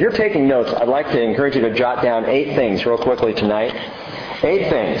lives. If you're taking notes, I'd like to encourage you to jot down 8 things real quickly tonight. 8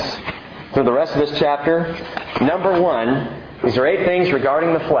 things for the rest of this chapter. Number 1, these are 8 things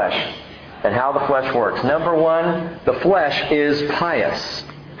regarding the flesh and how the flesh works. Number 1, the flesh is pious.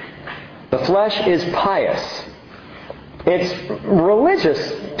 The flesh is pious. It's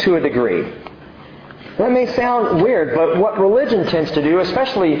religious to a degree. That may sound weird, but what religion tends to do,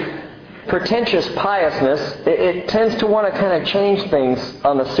 especially pretentious piousness, it tends to want to kind of change things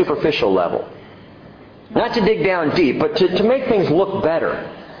on the superficial level. Not to dig down deep, but to make things look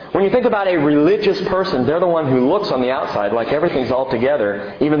better. When you think about a religious person, they're the one who looks on the outside like everything's all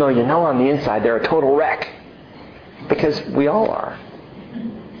together, even though you know on the inside they're a total wreck. Because we all are.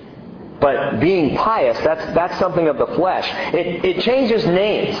 But being pious, that's something of the flesh. It changes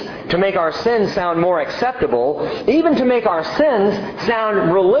names to make our sins sound more acceptable, even to make our sins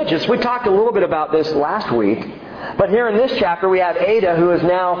sound religious. We talked a little bit about this last week. But here in this chapter we have Ada, who is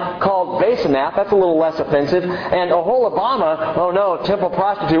now called Basemath. That's a little less offensive. And Oholibama, oh no, temple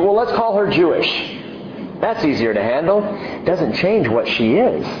prostitute. Well, let's call her Jewish. That's easier to handle. It doesn't change what she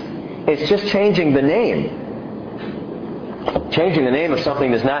is. It's just changing the name. Changing the name of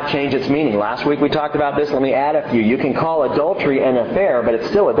something does not change its meaning. Last week we talked about this. Let me add a few. You can call adultery an affair, but it's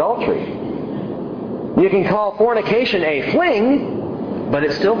still adultery. You can call fornication a fling, but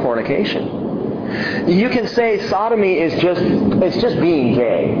it's still fornication. You can say sodomy is just being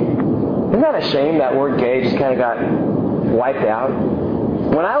gay. Isn't that a shame that word gay just kind of got wiped out?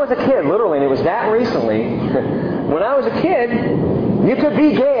 When I was a kid, literally, and it was that recently, when I was a kid, you could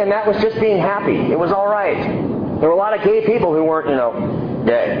be gay and that was just being happy. It was all right. There were a lot of gay people who weren't,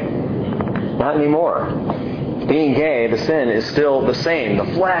 gay. Not anymore. being gay, the sin is still the same.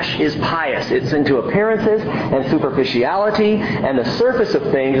 The flesh is pious. It's into appearances and superficiality and the surface of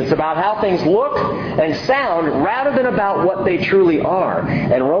things. It's about how things look and sound rather than about what they truly are.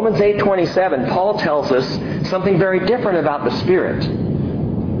 And Romans 8:27, Paul tells us something very different about the Spirit.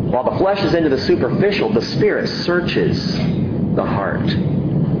 While the flesh is into the superficial, the Spirit searches the heart.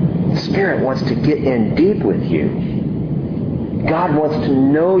 The Spirit wants to get in deep with you. God wants to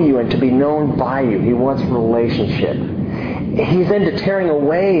know you and to be known by you. He wants relationship. He's into tearing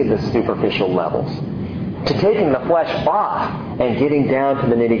away the superficial levels, to taking the flesh off and getting down to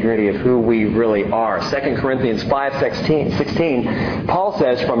the nitty-gritty of who we really are. 2 Corinthians 5:16, Paul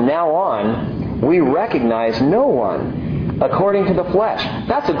says, from now on, we recognize no one according to the flesh.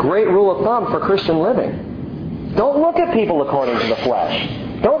 That's a great rule of thumb for Christian living. Don't look at people according to the flesh.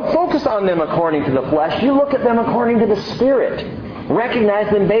 Don't focus on them according to the flesh. You look at them according to the Spirit. Recognize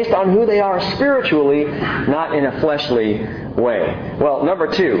them based on who they are spiritually, not in a fleshly way. Well, number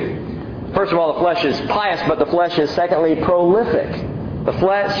 2. First of all, the flesh is pious, but the flesh is, secondly, prolific. The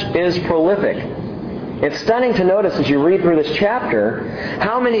flesh is prolific. It's stunning to notice as you read through this chapter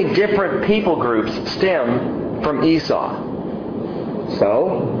how many different people groups stem from Esau.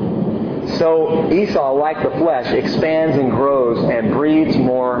 So Esau, like the flesh, expands and grows and breeds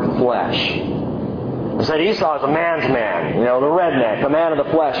more flesh. I said Esau is a man's man, the redneck, the man of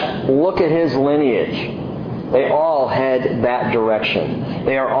the flesh. Look at his lineage. They all head that direction.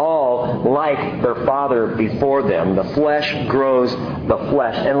 They are all like their father before them. The flesh grows the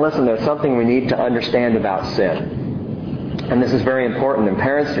flesh. And listen, there's something we need to understand about sin. And this is very important. And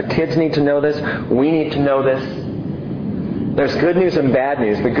parents, your kids need to know this. We need to know this. There's good news and bad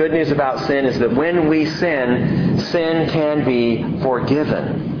news. The good news about sin is that when we sin, sin can be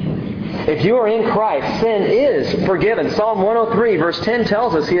forgiven. If you are in Christ, sin is forgiven. Psalm 103 verse 10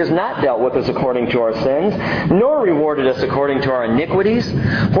 tells us He has not dealt with us according to our sins, nor rewarded us according to our iniquities.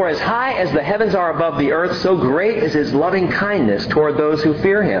 For as high as the heavens are above the earth, so great is His loving kindness toward those who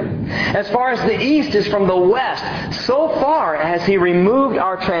fear Him. As far as the east is from the west, so far has He removed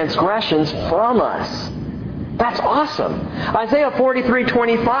our transgressions from us. That's awesome. Isaiah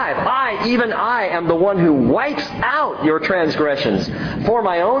 43:25. Even I am the one who wipes out your transgressions for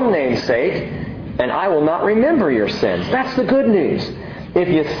my own name's sake, and I will not remember your sins. That's the good news. If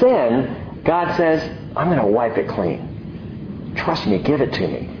you sin, God says, I'm going to wipe it clean. Trust me, give it to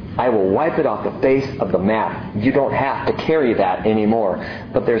me. I will wipe it off the face of the map. You don't have to carry that anymore.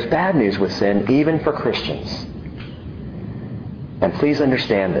 But there's bad news with sin, even for Christians. And please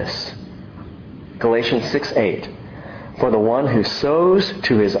understand this. Galatians 6:8. For the one who sows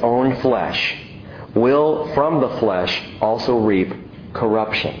to his own flesh will from the flesh also reap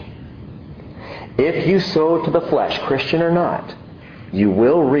corruption. If you sow to the flesh, Christian or not, you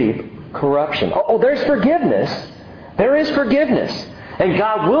will reap corruption. Oh, there's forgiveness. There is forgiveness. And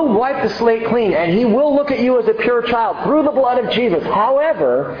God will wipe the slate clean, and He will look at you as a pure child through the blood of Jesus.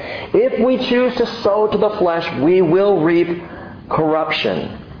 However, if we choose to sow to the flesh, we will reap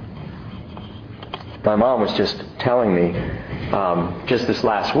corruption. My mom was just telling me just this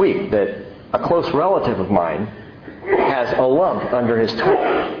last week that a close relative of mine has a lump under his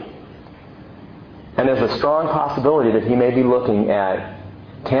tongue. And there's a strong possibility that he may be looking at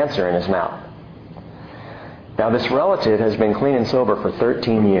cancer in his mouth. Now, this relative has been clean and sober for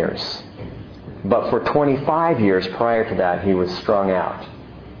 13 years. But for 25 years prior to that, he was strung out.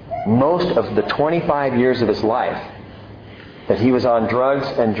 Most of the 25 years of his life that he was on drugs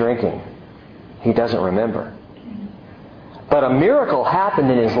and drinking, he doesn't remember. But a miracle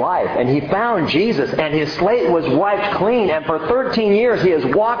happened in his life, and he found Jesus, and his slate was wiped clean, and for 13 years he has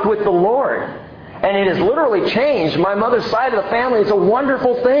walked with the Lord. And it has literally changed my mother's side of the family. It's a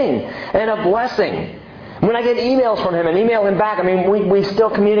wonderful thing and a blessing. When I get emails from him and email him back, we still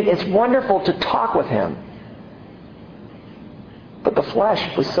communicate. It's wonderful to talk with him. But the flesh,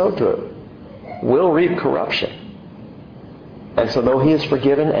 if we sow to it, will reap corruption. And so though he is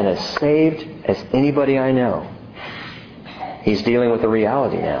forgiven and as saved as anybody I know, he's dealing with the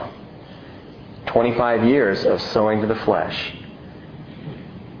reality now. 25 years of sowing to the flesh.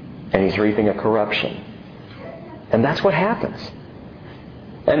 And he's reaping a corruption. And that's what happens.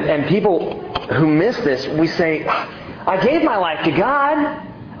 And people who miss this, we say, I gave my life to God.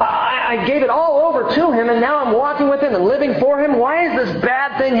 I gave it all over to Him, and now I'm walking with Him and living for Him. Why is this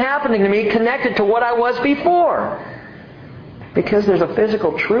bad thing happening to me connected to what I was before? Because there's a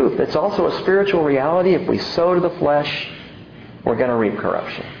physical truth that's also a spiritual reality. If we sow to the flesh, we're going to reap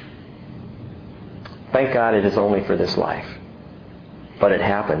corruption. Thank God it is only for this life. But it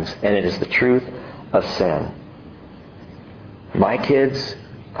happens, and it is the truth of sin. My kids,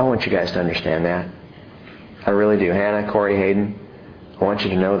 I want you guys to understand that. I really do. Hannah, Corey, Hayden, I want you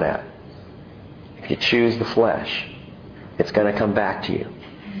to know that. If you choose the flesh, it's going to come back to you.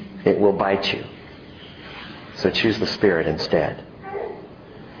 It will bite you. So choose the Spirit instead.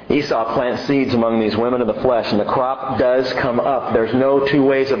 Esau plants seeds among these women of the flesh, and the crop does come up. There's no two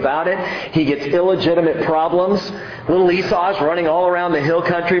ways about it. He gets illegitimate problems. Little Esau's running all around the hill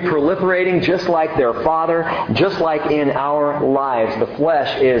country, proliferating just like their father, just like in our lives. The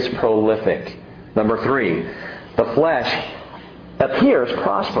flesh is prolific. Number 3, the flesh appears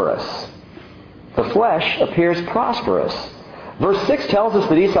prosperous. The flesh appears prosperous. Verse 6 tells us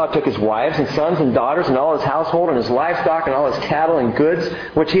that Esau took his wives and sons and daughters and all his household and his livestock and all his cattle and goods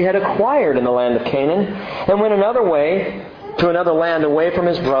which he had acquired in the land of Canaan and went another way to another land away from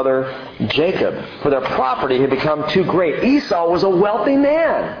his brother Jacob, for their property had become too great. Esau was a wealthy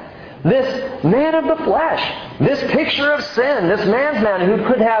man. This man of the flesh, this picture of sin, this man's man who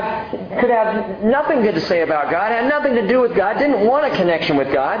could have nothing good to say about God, had nothing to do with God, didn't want a connection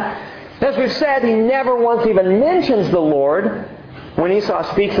with God. As we've said, he never once even mentions the Lord when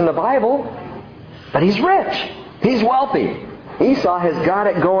Esau speaks in the Bible. But he's rich. He's wealthy. Esau has got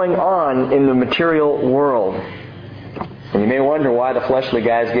it going on in the material world. And you may wonder why the fleshly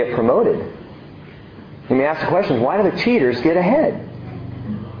guys get promoted. You may ask the question, why do the cheaters get ahead?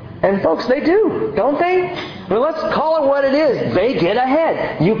 And folks, they do, don't they? Well, let's call it what it is. They get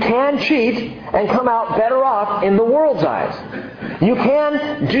ahead. You can cheat and come out better off in the world's eyes. You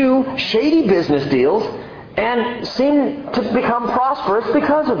can do shady business deals and seem to become prosperous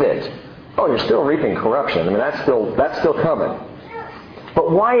because of it. Oh, you're still reaping corruption. I mean, that's still coming.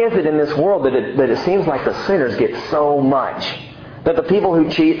 But why is it in this world that it seems like the sinners get so much? That the people who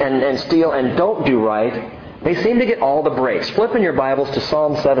cheat and steal and don't do right, they seem to get all the breaks. Flip in your Bibles to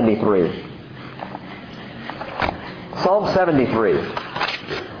Psalm 73. Psalm 73.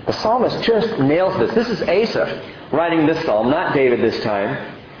 The psalmist just nails this. This is Asaph writing this psalm, not David this time.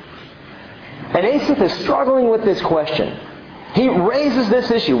 And Asaph is struggling with this question. He raises this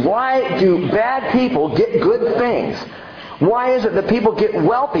issue. Why do bad people get good things? Why is it that people get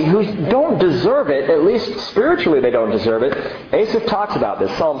wealthy who don't deserve it, at least spiritually they don't deserve it? Asaph talks about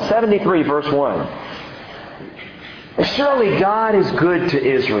this. Psalm 73, verse 1. Surely God is good to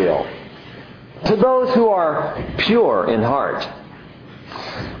Israel, to those who are pure in heart.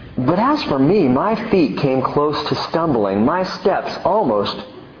 But as for me, my feet came close to stumbling. My steps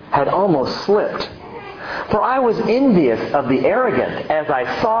had almost slipped. For I was envious of the arrogant as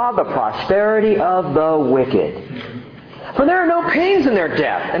I saw the prosperity of the wicked. For there are no pains in their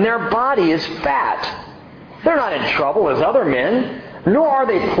death, and their body is fat. They're not in trouble as other men, nor are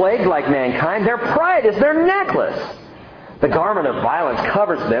they plagued like mankind. Their pride is their necklace. The garment of violence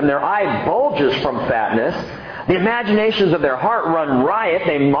covers them. Their eye bulges from fatness. The imaginations of their heart run riot.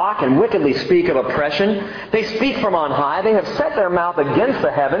 They mock and wickedly speak of oppression. They speak from on high. They have set their mouth against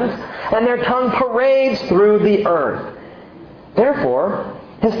the heavens, and their tongue parades through the earth. Therefore,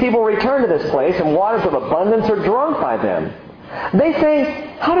 his people return to this place, and waters of abundance are drunk by them. They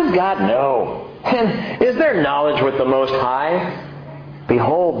say, how does God know? And is there knowledge with the Most High?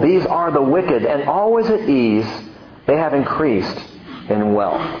 Behold, these are the wicked, and always at ease. They have increased in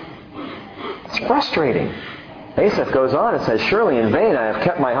wealth. It's frustrating. Asaph goes on and says, surely in vain I have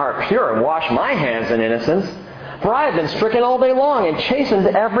kept my heart pure and washed my hands in innocence. For I have been stricken all day long and chastened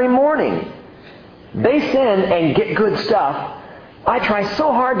every morning. They sin and get good stuff. I try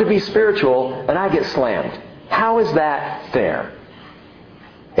so hard to be spiritual and I get slammed. How is that fair?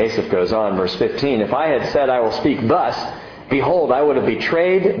 Asaph goes on, verse 15. If I had said I will speak thus, behold, I would have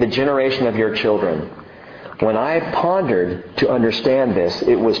betrayed the generation of your children. When I pondered to understand this,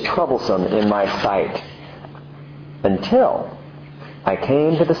 it was troublesome in my sight. Until I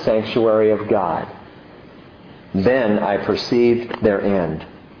came to the sanctuary of God. Then I perceived their end.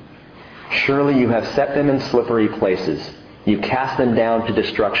 Surely you have set them in slippery places. You cast them down to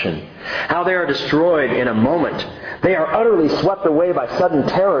destruction. How they are destroyed in a moment. They are utterly swept away by sudden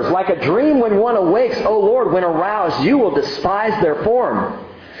terrors. Like a dream when one awakes, O Lord, when aroused, you will despise their form.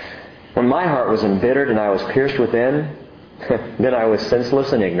 When my heart was embittered and I was pierced within, then I was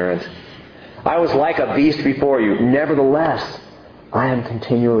senseless and ignorant. I was like a beast before you. Nevertheless, I am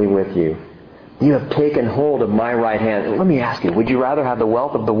continually with you. You have taken hold of my right hand. Let me ask you, would you rather have the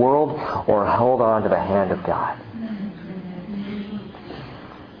wealth of the world or hold on to the hand of God?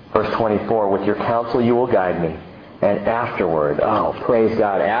 Verse 24, with your counsel you will guide me. And afterward, praise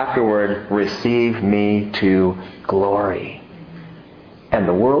God, afterward receive me to glory. And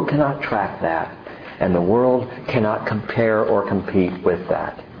the world cannot track that. And the world cannot compare or compete with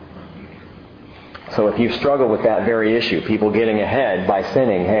that. So if you've struggled with that very issue, people getting ahead by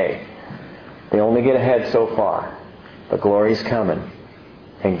sinning, hey, They only get ahead so far. But glory's coming.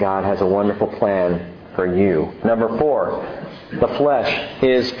 And God has a wonderful plan for you. Number 4, the flesh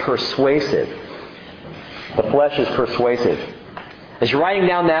is persuasive. The flesh is persuasive. As you're writing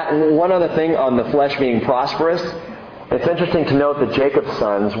down that, one other thing on the flesh being prosperous, it's interesting to note that Jacob's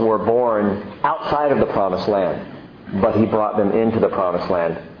sons were born outside of the promised land, but he brought them into the promised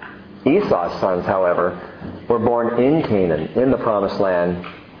land. Esau's sons, however, were born in Canaan, in the promised land,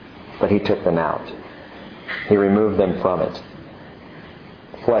 but he took them out. He removed them from it.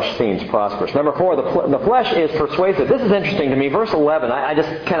 Flesh seems prosperous. Number 4, the flesh is persuasive. This is interesting to me. Verse 11, I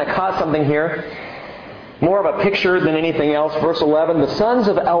just kind of caught something here. More of a picture than anything else. Verse 11, the sons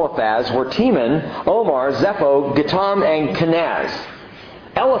of Eliphaz were Teman, Omar, Zepho, Gatam, and Kenaz.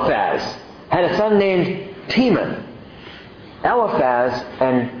 Eliphaz had a son named Teman. Eliphaz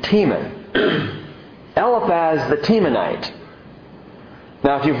and Teman. Eliphaz the Temanite.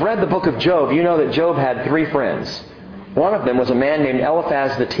 Now, if you've read the book of Job, you know that Job had 3 friends. One of them was a man named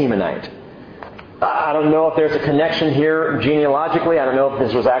Eliphaz the Temanite. I don't know if there's a connection here genealogically. I don't know if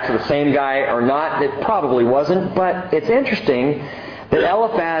this was actually the same guy or not. It probably wasn't. But it's interesting that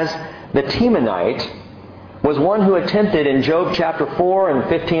Eliphaz the Temanite was one who attempted in Job chapter 4 and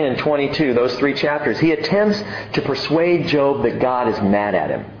 15 and 22, those 3 chapters, he attempts to persuade Job that God is mad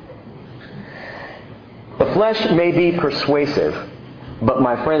at him. The flesh may be persuasive, but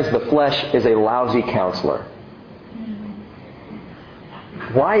my friends, the flesh is a lousy counselor.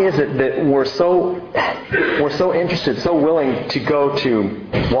 Why is it that we're so interested, so willing to go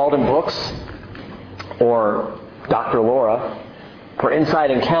to Walden Books or Dr. Laura for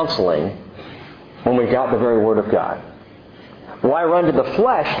insight and counseling when we've got the very Word of God? Why run to the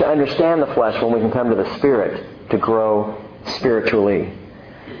flesh to understand the flesh when we can come to the Spirit to grow spiritually?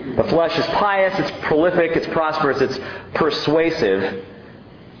 The flesh is pious, it's prolific, it's prosperous, it's persuasive.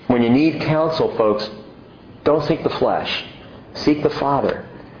 When you need counsel, folks, don't seek the flesh. Seek the Father.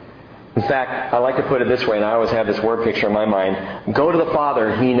 In fact, I like to put it this way, and I always have this word picture in my mind. Go to the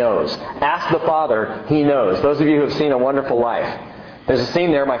Father, He knows. Ask the Father, He knows. Those of you who have seen A Wonderful Life, there's a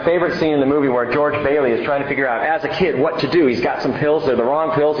scene there, my favorite scene in the movie, where George Bailey is trying to figure out, as a kid, what to do. He's got some pills. They're the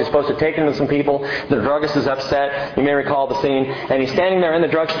wrong pills. He's supposed to take them to some people. The druggist is upset. You may recall the scene. And he's standing there in the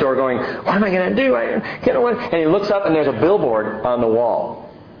drugstore going, what am I going to do? And he looks up, and there's a billboard on the wall.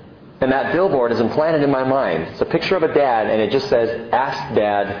 And that billboard is implanted in my mind. It's a picture of a dad, and it just says, ask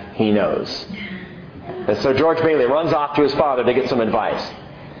Dad, He knows. And so George Bailey runs off to his father to get some advice.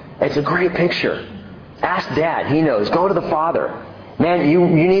 It's a great picture. Ask Dad, He knows. Go to the Father. Man, you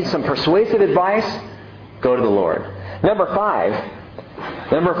need some persuasive advice? Go to the Lord. Number 5,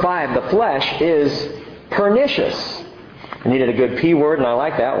 the flesh is pernicious. I needed a good P word, and I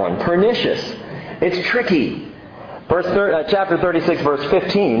like that one. Pernicious. It's tricky. Chapter 36, verse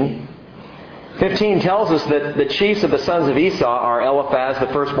 15. 15 tells us that the chiefs of the sons of Esau are Eliphaz,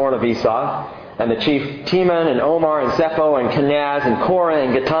 the firstborn of Esau, and the chief Teman and Omar and Zepho and Kenaz and Korah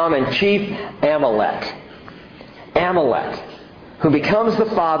and Gatam and chief Amalek. Amalek, who becomes the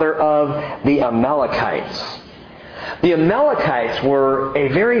father of the Amalekites. The Amalekites were a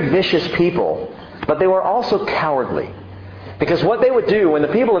very vicious people, but they were also cowardly. Because what they would do when the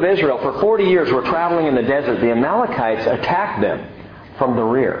people of Israel for 40 years were traveling in the desert, the Amalekites attacked them from the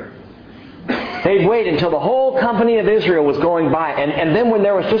rear. They'd wait until the whole company of Israel was going by, and then when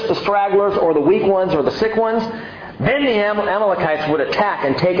there was just the stragglers or the weak ones or the sick ones, then the Amalekites would attack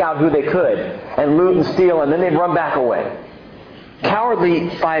and take out who they could and loot and steal, and then they'd run back away. Cowardly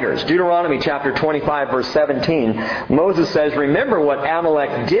fighters. Deuteronomy chapter 25, verse 17, Moses says, remember what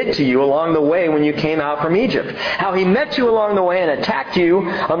Amalek did to you along the way when you came out from Egypt. How he met you along the way and attacked you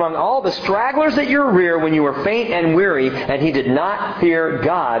among all the stragglers at your rear when you were faint and weary, and he did not fear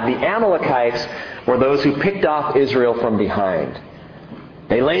God. The Amalekites were those who picked off Israel from behind.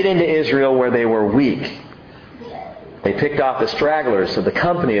 They laid into Israel where they were weak. They picked off the stragglers of the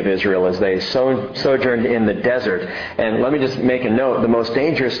company of Israel as they sojourned in the desert. And let me just make a note. The most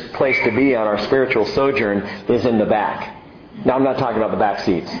dangerous place to be on our spiritual sojourn is in the back. Now, I'm not talking about the back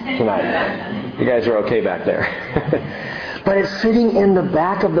seats tonight. You guys are okay back there. But it's sitting in the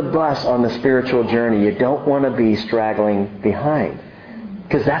back of the bus on the spiritual journey. You don't want to be straggling behind,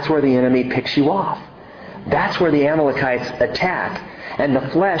 because that's where the enemy picks you off. That's where the Amalekites attack. And the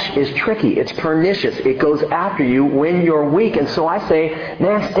flesh is tricky. It's pernicious. It goes after you when you're weak. And so I say,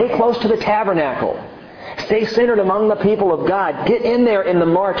 man, stay close to the tabernacle. Stay centered among the people of God. Get in there in the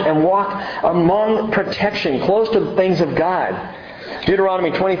march and walk among protection, close to the things of God.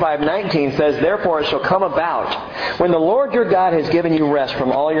 Deuteronomy 25:19 says, "Therefore it shall come about, when the Lord your God has given you rest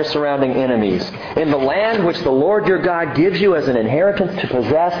from all your surrounding enemies, in the land which the Lord your God gives you as an inheritance to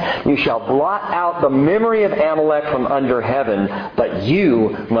possess, you shall blot out the memory of Amalek from under heaven, but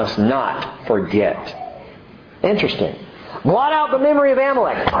you must not forget." Interesting. Blot out the memory of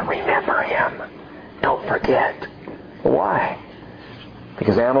Amalek, but remember him. Don't forget. Why?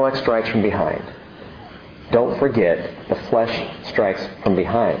 Because Amalek strikes from behind. Don't forget, the flesh strikes from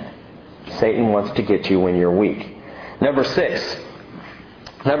behind. Satan wants to get you when you're weak. Number six,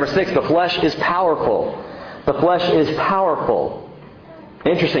 the flesh is powerful. The flesh is powerful.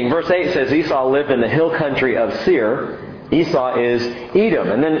 Interesting. Verse 8 says Esau lived in the hill country of Seir. Esau is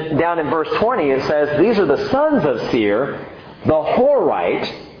Edom. And then down in verse 20 it says, these are the sons of Seir, the Horite,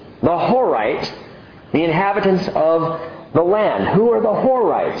 the inhabitants of the land. Who are the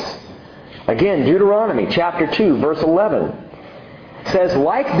Horites? Again, Deuteronomy chapter 2, verse 11 says,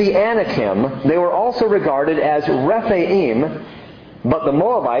 like the Anakim, they were also regarded as Rephaim, but the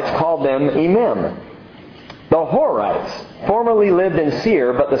Moabites called them Emim. The Horites formerly lived in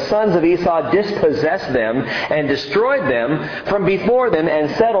Seir, but the sons of Esau dispossessed them and destroyed them from before them and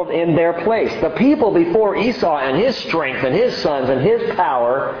settled in their place. The people before Esau and his strength and his sons and his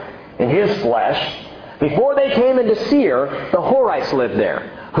power and his flesh, before they came into Seir, the Horites lived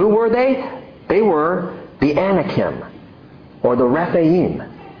there. Who were they? They were the Anakim, or the Rephaim.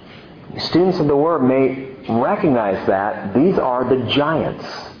 Students of the Word may recognize that these are the giants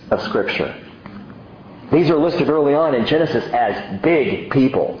of Scripture. These are listed early on in Genesis as big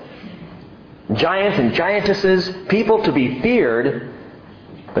people. Giants and giantesses, people to be feared,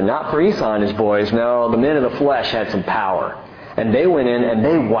 but not for Esau and his boys. No, the men of the flesh had some power. And they went in and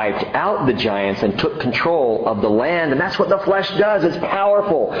they wiped out the giants and took control of the land. And that's what the flesh does. It's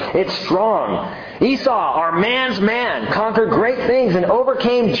powerful. It's strong. Esau, our man's man, conquered great things and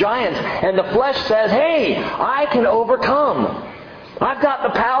overcame giants. And the flesh says, hey, I can overcome. I've got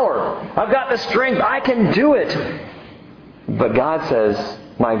the power. I've got the strength. I can do it. But God says,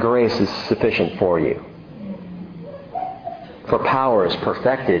 my grace is sufficient for you. For power is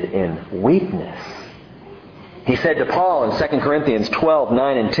perfected in weakness. He said to Paul in 2 Corinthians 12,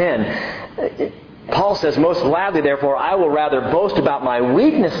 9 and 10, Paul says, most gladly, therefore, I will rather boast about my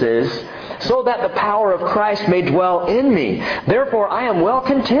weaknesses, so that the power of Christ may dwell in me. Therefore, I am well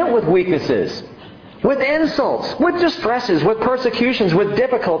content with weaknesses, with insults, with distresses, with persecutions, with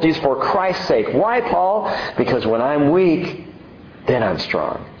difficulties for Christ's sake. Why, Paul? Because when I'm weak, then I'm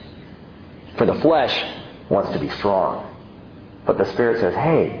strong. For the flesh wants to be strong. But the Spirit says,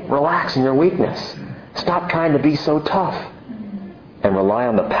 hey, relax in your weakness. Stop trying to be so tough and rely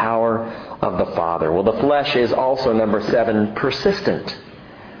on the power of the Father. Well, the flesh is also, number 7, persistent.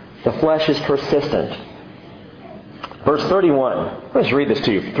 The flesh is persistent. Verse 31. Let's read this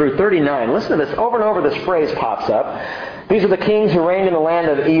to you. Through 39. Listen to this. Over and over this phrase pops up. These are the kings who reigned in the land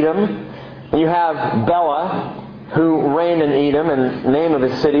of Edom. And you have Bela, who reigned in Edom, and the name of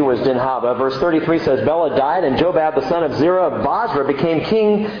his city was Dinhaba. Verse 33 says, Bela died, and Jobab, the son of Zerah of Bozrah, became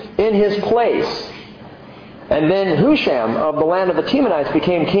king in his place. And then Husham of the land of the Temanites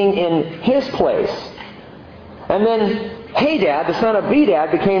became king in his place. And then Hadad, the son of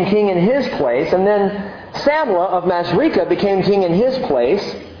Bedad, became king in his place. And then Samlah of Masrekah became king in his place.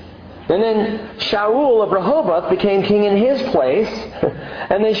 And then Shaul of Rehoboth became king in his place.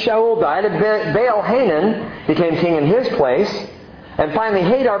 And then Shaul died, and Baal-Hanan became king in his place. And finally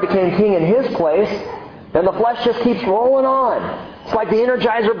Hadar became king in his place. And the flesh just keeps rolling on. It's like the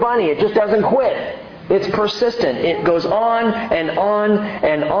Energizer Bunny. It just doesn't quit. It's persistent. It goes on and on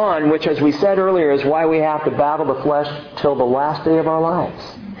and on, which, as we said earlier, is why we have to battle the flesh till the last day of our lives.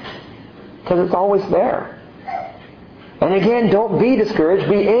 Because it's always there. And again, don't be discouraged,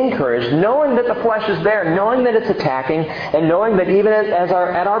 be encouraged, knowing that the flesh is there, knowing that it's attacking, and knowing that even at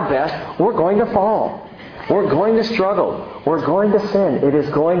our best, we're going to fall. We're going to struggle. We're going to sin. It is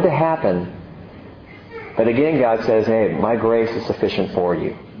going to happen. But again, God says, hey, my grace is sufficient for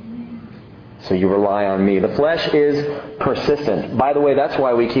you. So you rely on me. The flesh is persistent. By the way, that's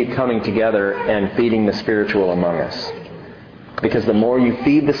why we keep coming together and feeding the spiritual among us. Because the more you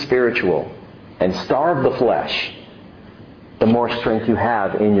feed the spiritual and starve the flesh, the more strength you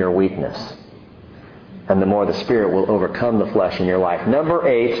have in your weakness. And the more the Spirit will overcome the flesh in your life. Number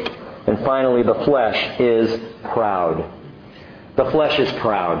 8, and finally, the flesh is proud. The flesh is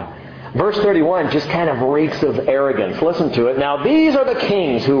proud. Verse 31 just kind of reeks of arrogance. Listen to it. Now these are the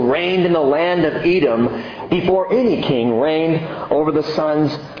kings who reigned in the land of Edom before any king reigned over the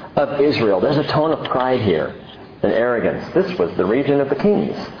sons of Israel. There's a tone of pride here and arrogance. This was the region of the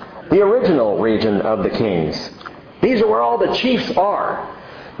kings. The original region of the kings. These are where all the chiefs are.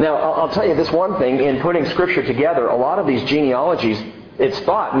 Now, I'll tell you this one thing. In putting Scripture together, a lot of these genealogies, it's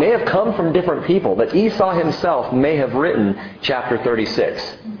thought, may have come from different people. But Esau himself may have written chapter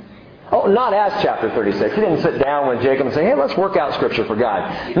 36. Oh, not as chapter 36. He didn't sit down with Jacob and say, hey, let's work out Scripture for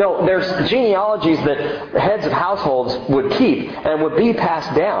God. No, there's genealogies that heads of households would keep and would be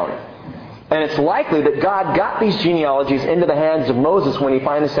passed down. And it's likely that God got these genealogies into the hands of Moses when he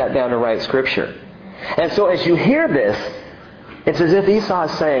finally sat down to write Scripture. And so as you hear this, it's as if Esau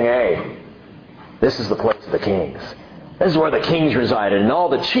is saying, hey, this is the place of the kings. This is where the kings resided. And all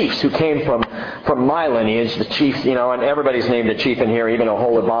the chiefs who came from my lineage, the chiefs, and everybody's named a chief in here, even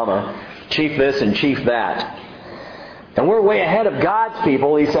Oholibama. Chief this and chief that. And we're way ahead of God's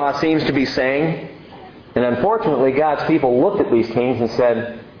people, Esau seems to be saying. And unfortunately, God's people looked at these kings and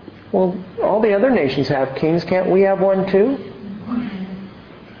said, well, all the other nations have kings. Can't we have one too?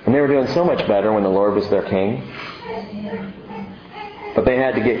 And they were doing so much better when the Lord was their king. But they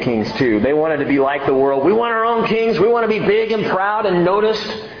had to get kings too. They wanted to be like the world. We want our own kings. We want to be big and proud and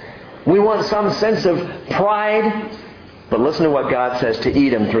noticed. We want some sense of pride. But listen to what God says to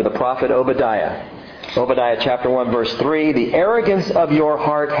Edom through the prophet Obadiah. Obadiah chapter 1 verse 3. The arrogance of your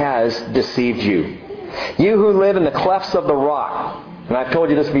heart has deceived you. You who live in the clefts of the rock. And I've told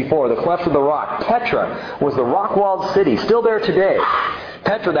you this before. The clefts of the rock. Petra was the rock-walled city. Still there today.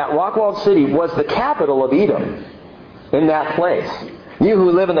 Petra, that rock-walled city, was the capital of Edom. In that place. You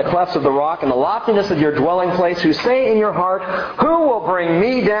who live in the clefts of the rock and the loftiness of your dwelling place, who say in your heart, who will bring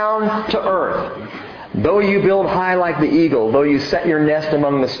me down to earth? Though you build high like the eagle, though you set your nest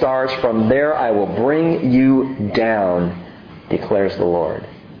among the stars, from there I will bring you down, declares the Lord.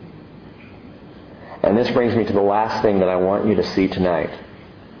 And this brings me to the last thing that I want you to see tonight.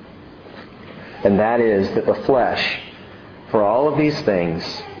 And that is that the flesh, for all of these things,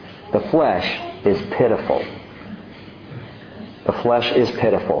 the flesh is pitiful. The flesh is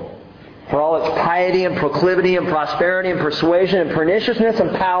pitiful. For all its piety and proclivity and prosperity and persuasion and perniciousness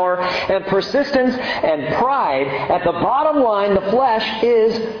and power and persistence and pride, at the bottom line, the flesh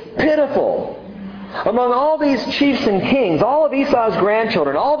is pitiful. Among all these chiefs and kings, all of Esau's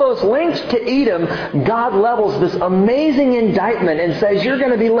grandchildren, all those linked to Edom, God levels this amazing indictment and says, you're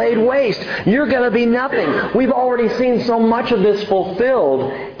going to be laid waste. You're going to be nothing. We've already seen so much of this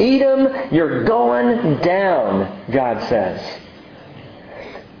fulfilled. Edom, you're going down, God says.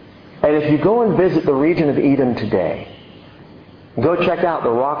 And if you go and visit the region of Edom today, go check out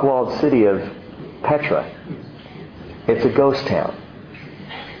the rock-walled city of Petra. It's a ghost town.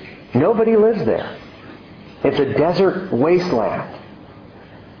 Nobody lives there. It's a desert wasteland.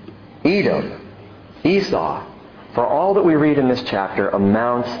 Edom, Esau, for all that we read in this chapter,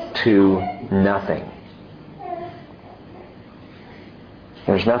 amounts to nothing.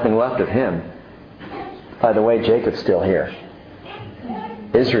 There's nothing left of him. By the way, Jacob's still here.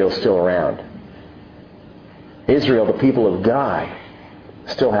 Israel's still around. Israel, the people of God,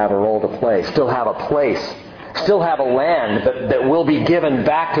 still have a role to play, still have a place, still have a land that will be given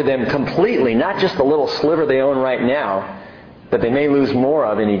back to them completely, not just the little sliver they own right now, that they may lose more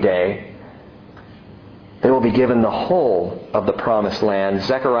of any day. They will be given the whole of the promised land.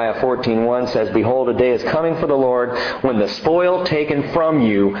 Zechariah 14:1 says, behold, a day is coming for the Lord when the spoil taken from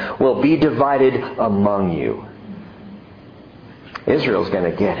you will be divided among you. Israel's going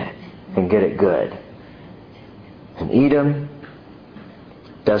to get it, and get it good. And Edom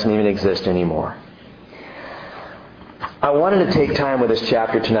doesn't even exist anymore. I wanted to take time with this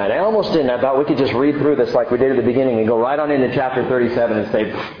chapter tonight. I almost didn't. I thought we could just read through this like we did at the beginning and go right on into chapter 37 and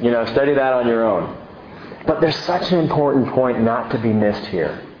say, study that on your own. But there's such an important point not to be missed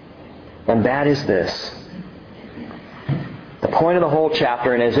here. And that is this. The point of the whole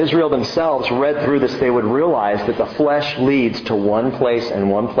chapter, and as Israel themselves read through this, they would realize that the flesh leads to one place and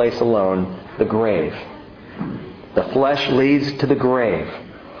one place alone, the grave. The flesh leads to the grave.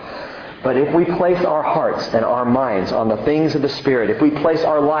 But if we place our hearts and our minds on the things of the Spirit, if we place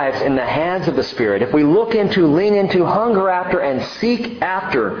our lives in the hands of the Spirit, if we look into, lean into, hunger after, and seek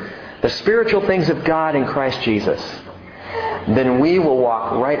after the spiritual things of God in Christ Jesus, then we will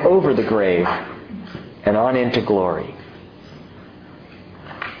walk right over the grave and on into glory.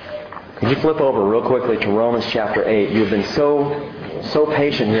 Could you flip over real quickly to Romans chapter 8? You've been so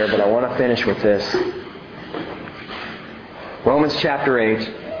patient here, but I want to finish with this. Romans chapter 8,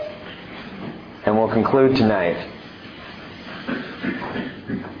 and we'll conclude tonight.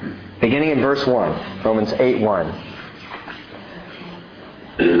 Beginning in verse 1, Romans 8:1.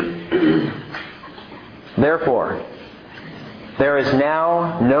 Therefore, there is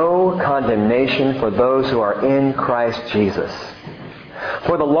now no condemnation for those who are in Christ Jesus.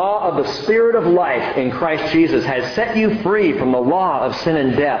 For the law of the Spirit of life in Christ Jesus has set you free from the law of sin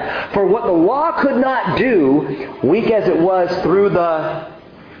and death. For what the law could not do, weak as it was through the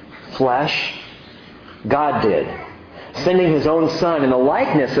flesh, God did, sending His own Son in the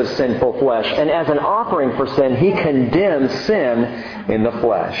likeness of sinful flesh, and as an offering for sin, He condemned sin in the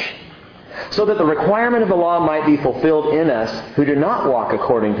flesh, so that the requirement of the law might be fulfilled in us who do not walk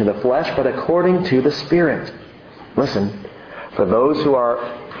according to the flesh, but according to the Spirit. Listen, for those who are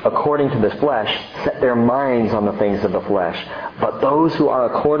according to the flesh set their minds on the things of the flesh, but those who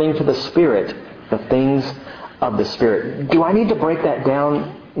are according to the Spirit, the things of the Spirit. Do I need to break that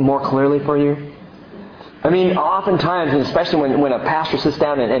down more clearly for you? I mean, oftentimes, and especially when a pastor sits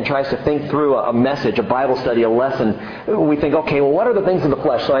down and tries to think through a message, a Bible study, a lesson, we think, okay, well, what are the things of the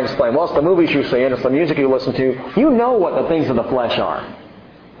flesh? So I explain, well, it's the movies you see and it's the music you listen to. You know what the things of the flesh are.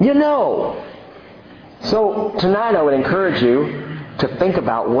 You know. So tonight I would encourage you to think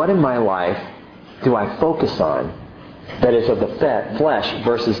about what in my life do I focus on that is of the flesh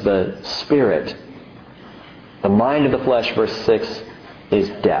versus the Spirit. The mind of the flesh, verse 6, is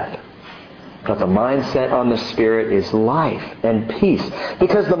death. But the mindset on the Spirit is life and peace.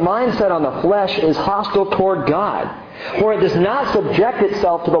 Because the mindset on the flesh is hostile toward God. For it does not subject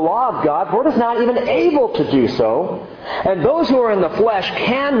itself to the law of God, for it is not even able to do so. And those who are in the flesh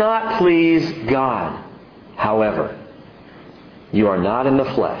cannot please God. However, you are not in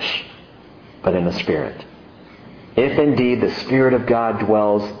the flesh, but in the Spirit, if indeed the Spirit of God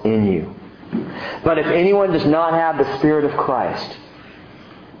dwells in you. But if anyone does not have the Spirit of Christ,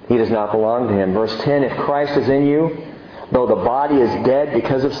 he does not belong to Him. Verse 10, if Christ is in you, though the body is dead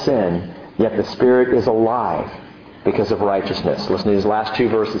because of sin, yet the Spirit is alive because of righteousness. Listen to these last two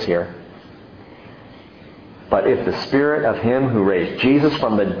verses here. But if the Spirit of Him who raised Jesus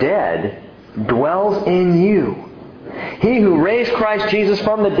from the dead dwells in you, He who raised Christ Jesus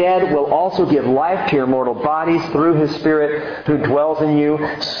from the dead will also give life to your mortal bodies through His Spirit who dwells in you.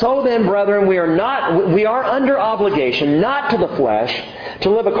 So then, brethren, we are under obligation, not to the flesh, to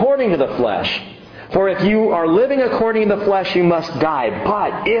live according to the flesh. For if you are living according to the flesh, you must die.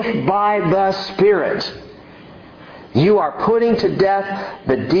 But if by the Spirit you are putting to death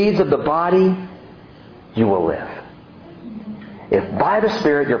the deeds of the body, you will live. If by the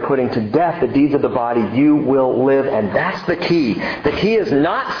Spirit you're putting to death the deeds of the body, you will live. And that's the key. The key is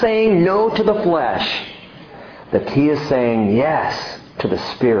not saying no to the flesh. The key is saying yes to the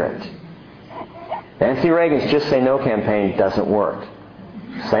Spirit. Nancy Reagan's Just Say No campaign doesn't work.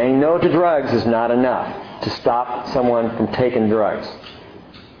 Saying no to drugs is not enough to stop someone from taking drugs.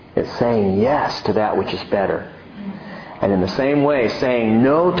 It's saying yes to that which is better. And in the same way, saying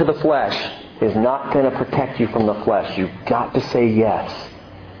no to the flesh is not going to protect you from the flesh. You've got to say yes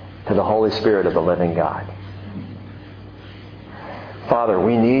to the Holy Spirit of the living God. Father,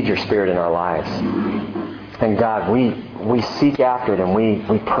 we need your Spirit in our lives. And God, we seek after it and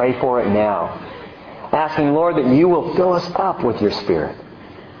we pray for it now. Asking, Lord, that you will fill us up with your Spirit.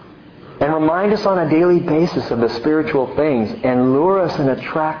 And remind us on a daily basis of the spiritual things. And lure us and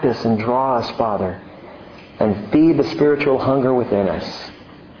attract us and draw us, Father. And feed the spiritual hunger within us.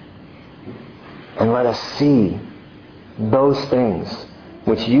 And let us see those things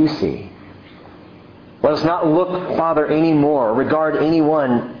which you see. Let us not look, Father, anymore, or regard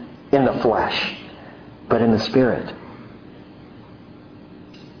anyone in the flesh, but in the Spirit.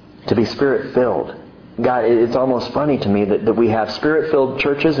 To be Spirit-filled. God, it's almost funny to me that we have Spirit-filled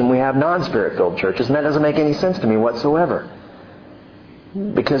churches and we have non-Spirit-filled churches, and that doesn't make any sense to me whatsoever.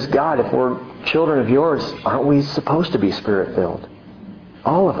 Because, God, if we're children of yours, aren't we supposed to be Spirit-filled?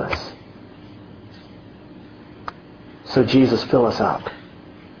 All of us. So Jesus, fill us up.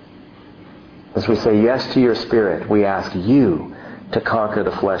 As we say yes to your Spirit, we ask you to conquer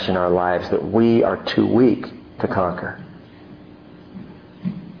the flesh in our lives that we are too weak to conquer.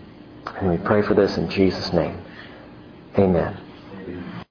 And we pray for this in Jesus' name. Amen.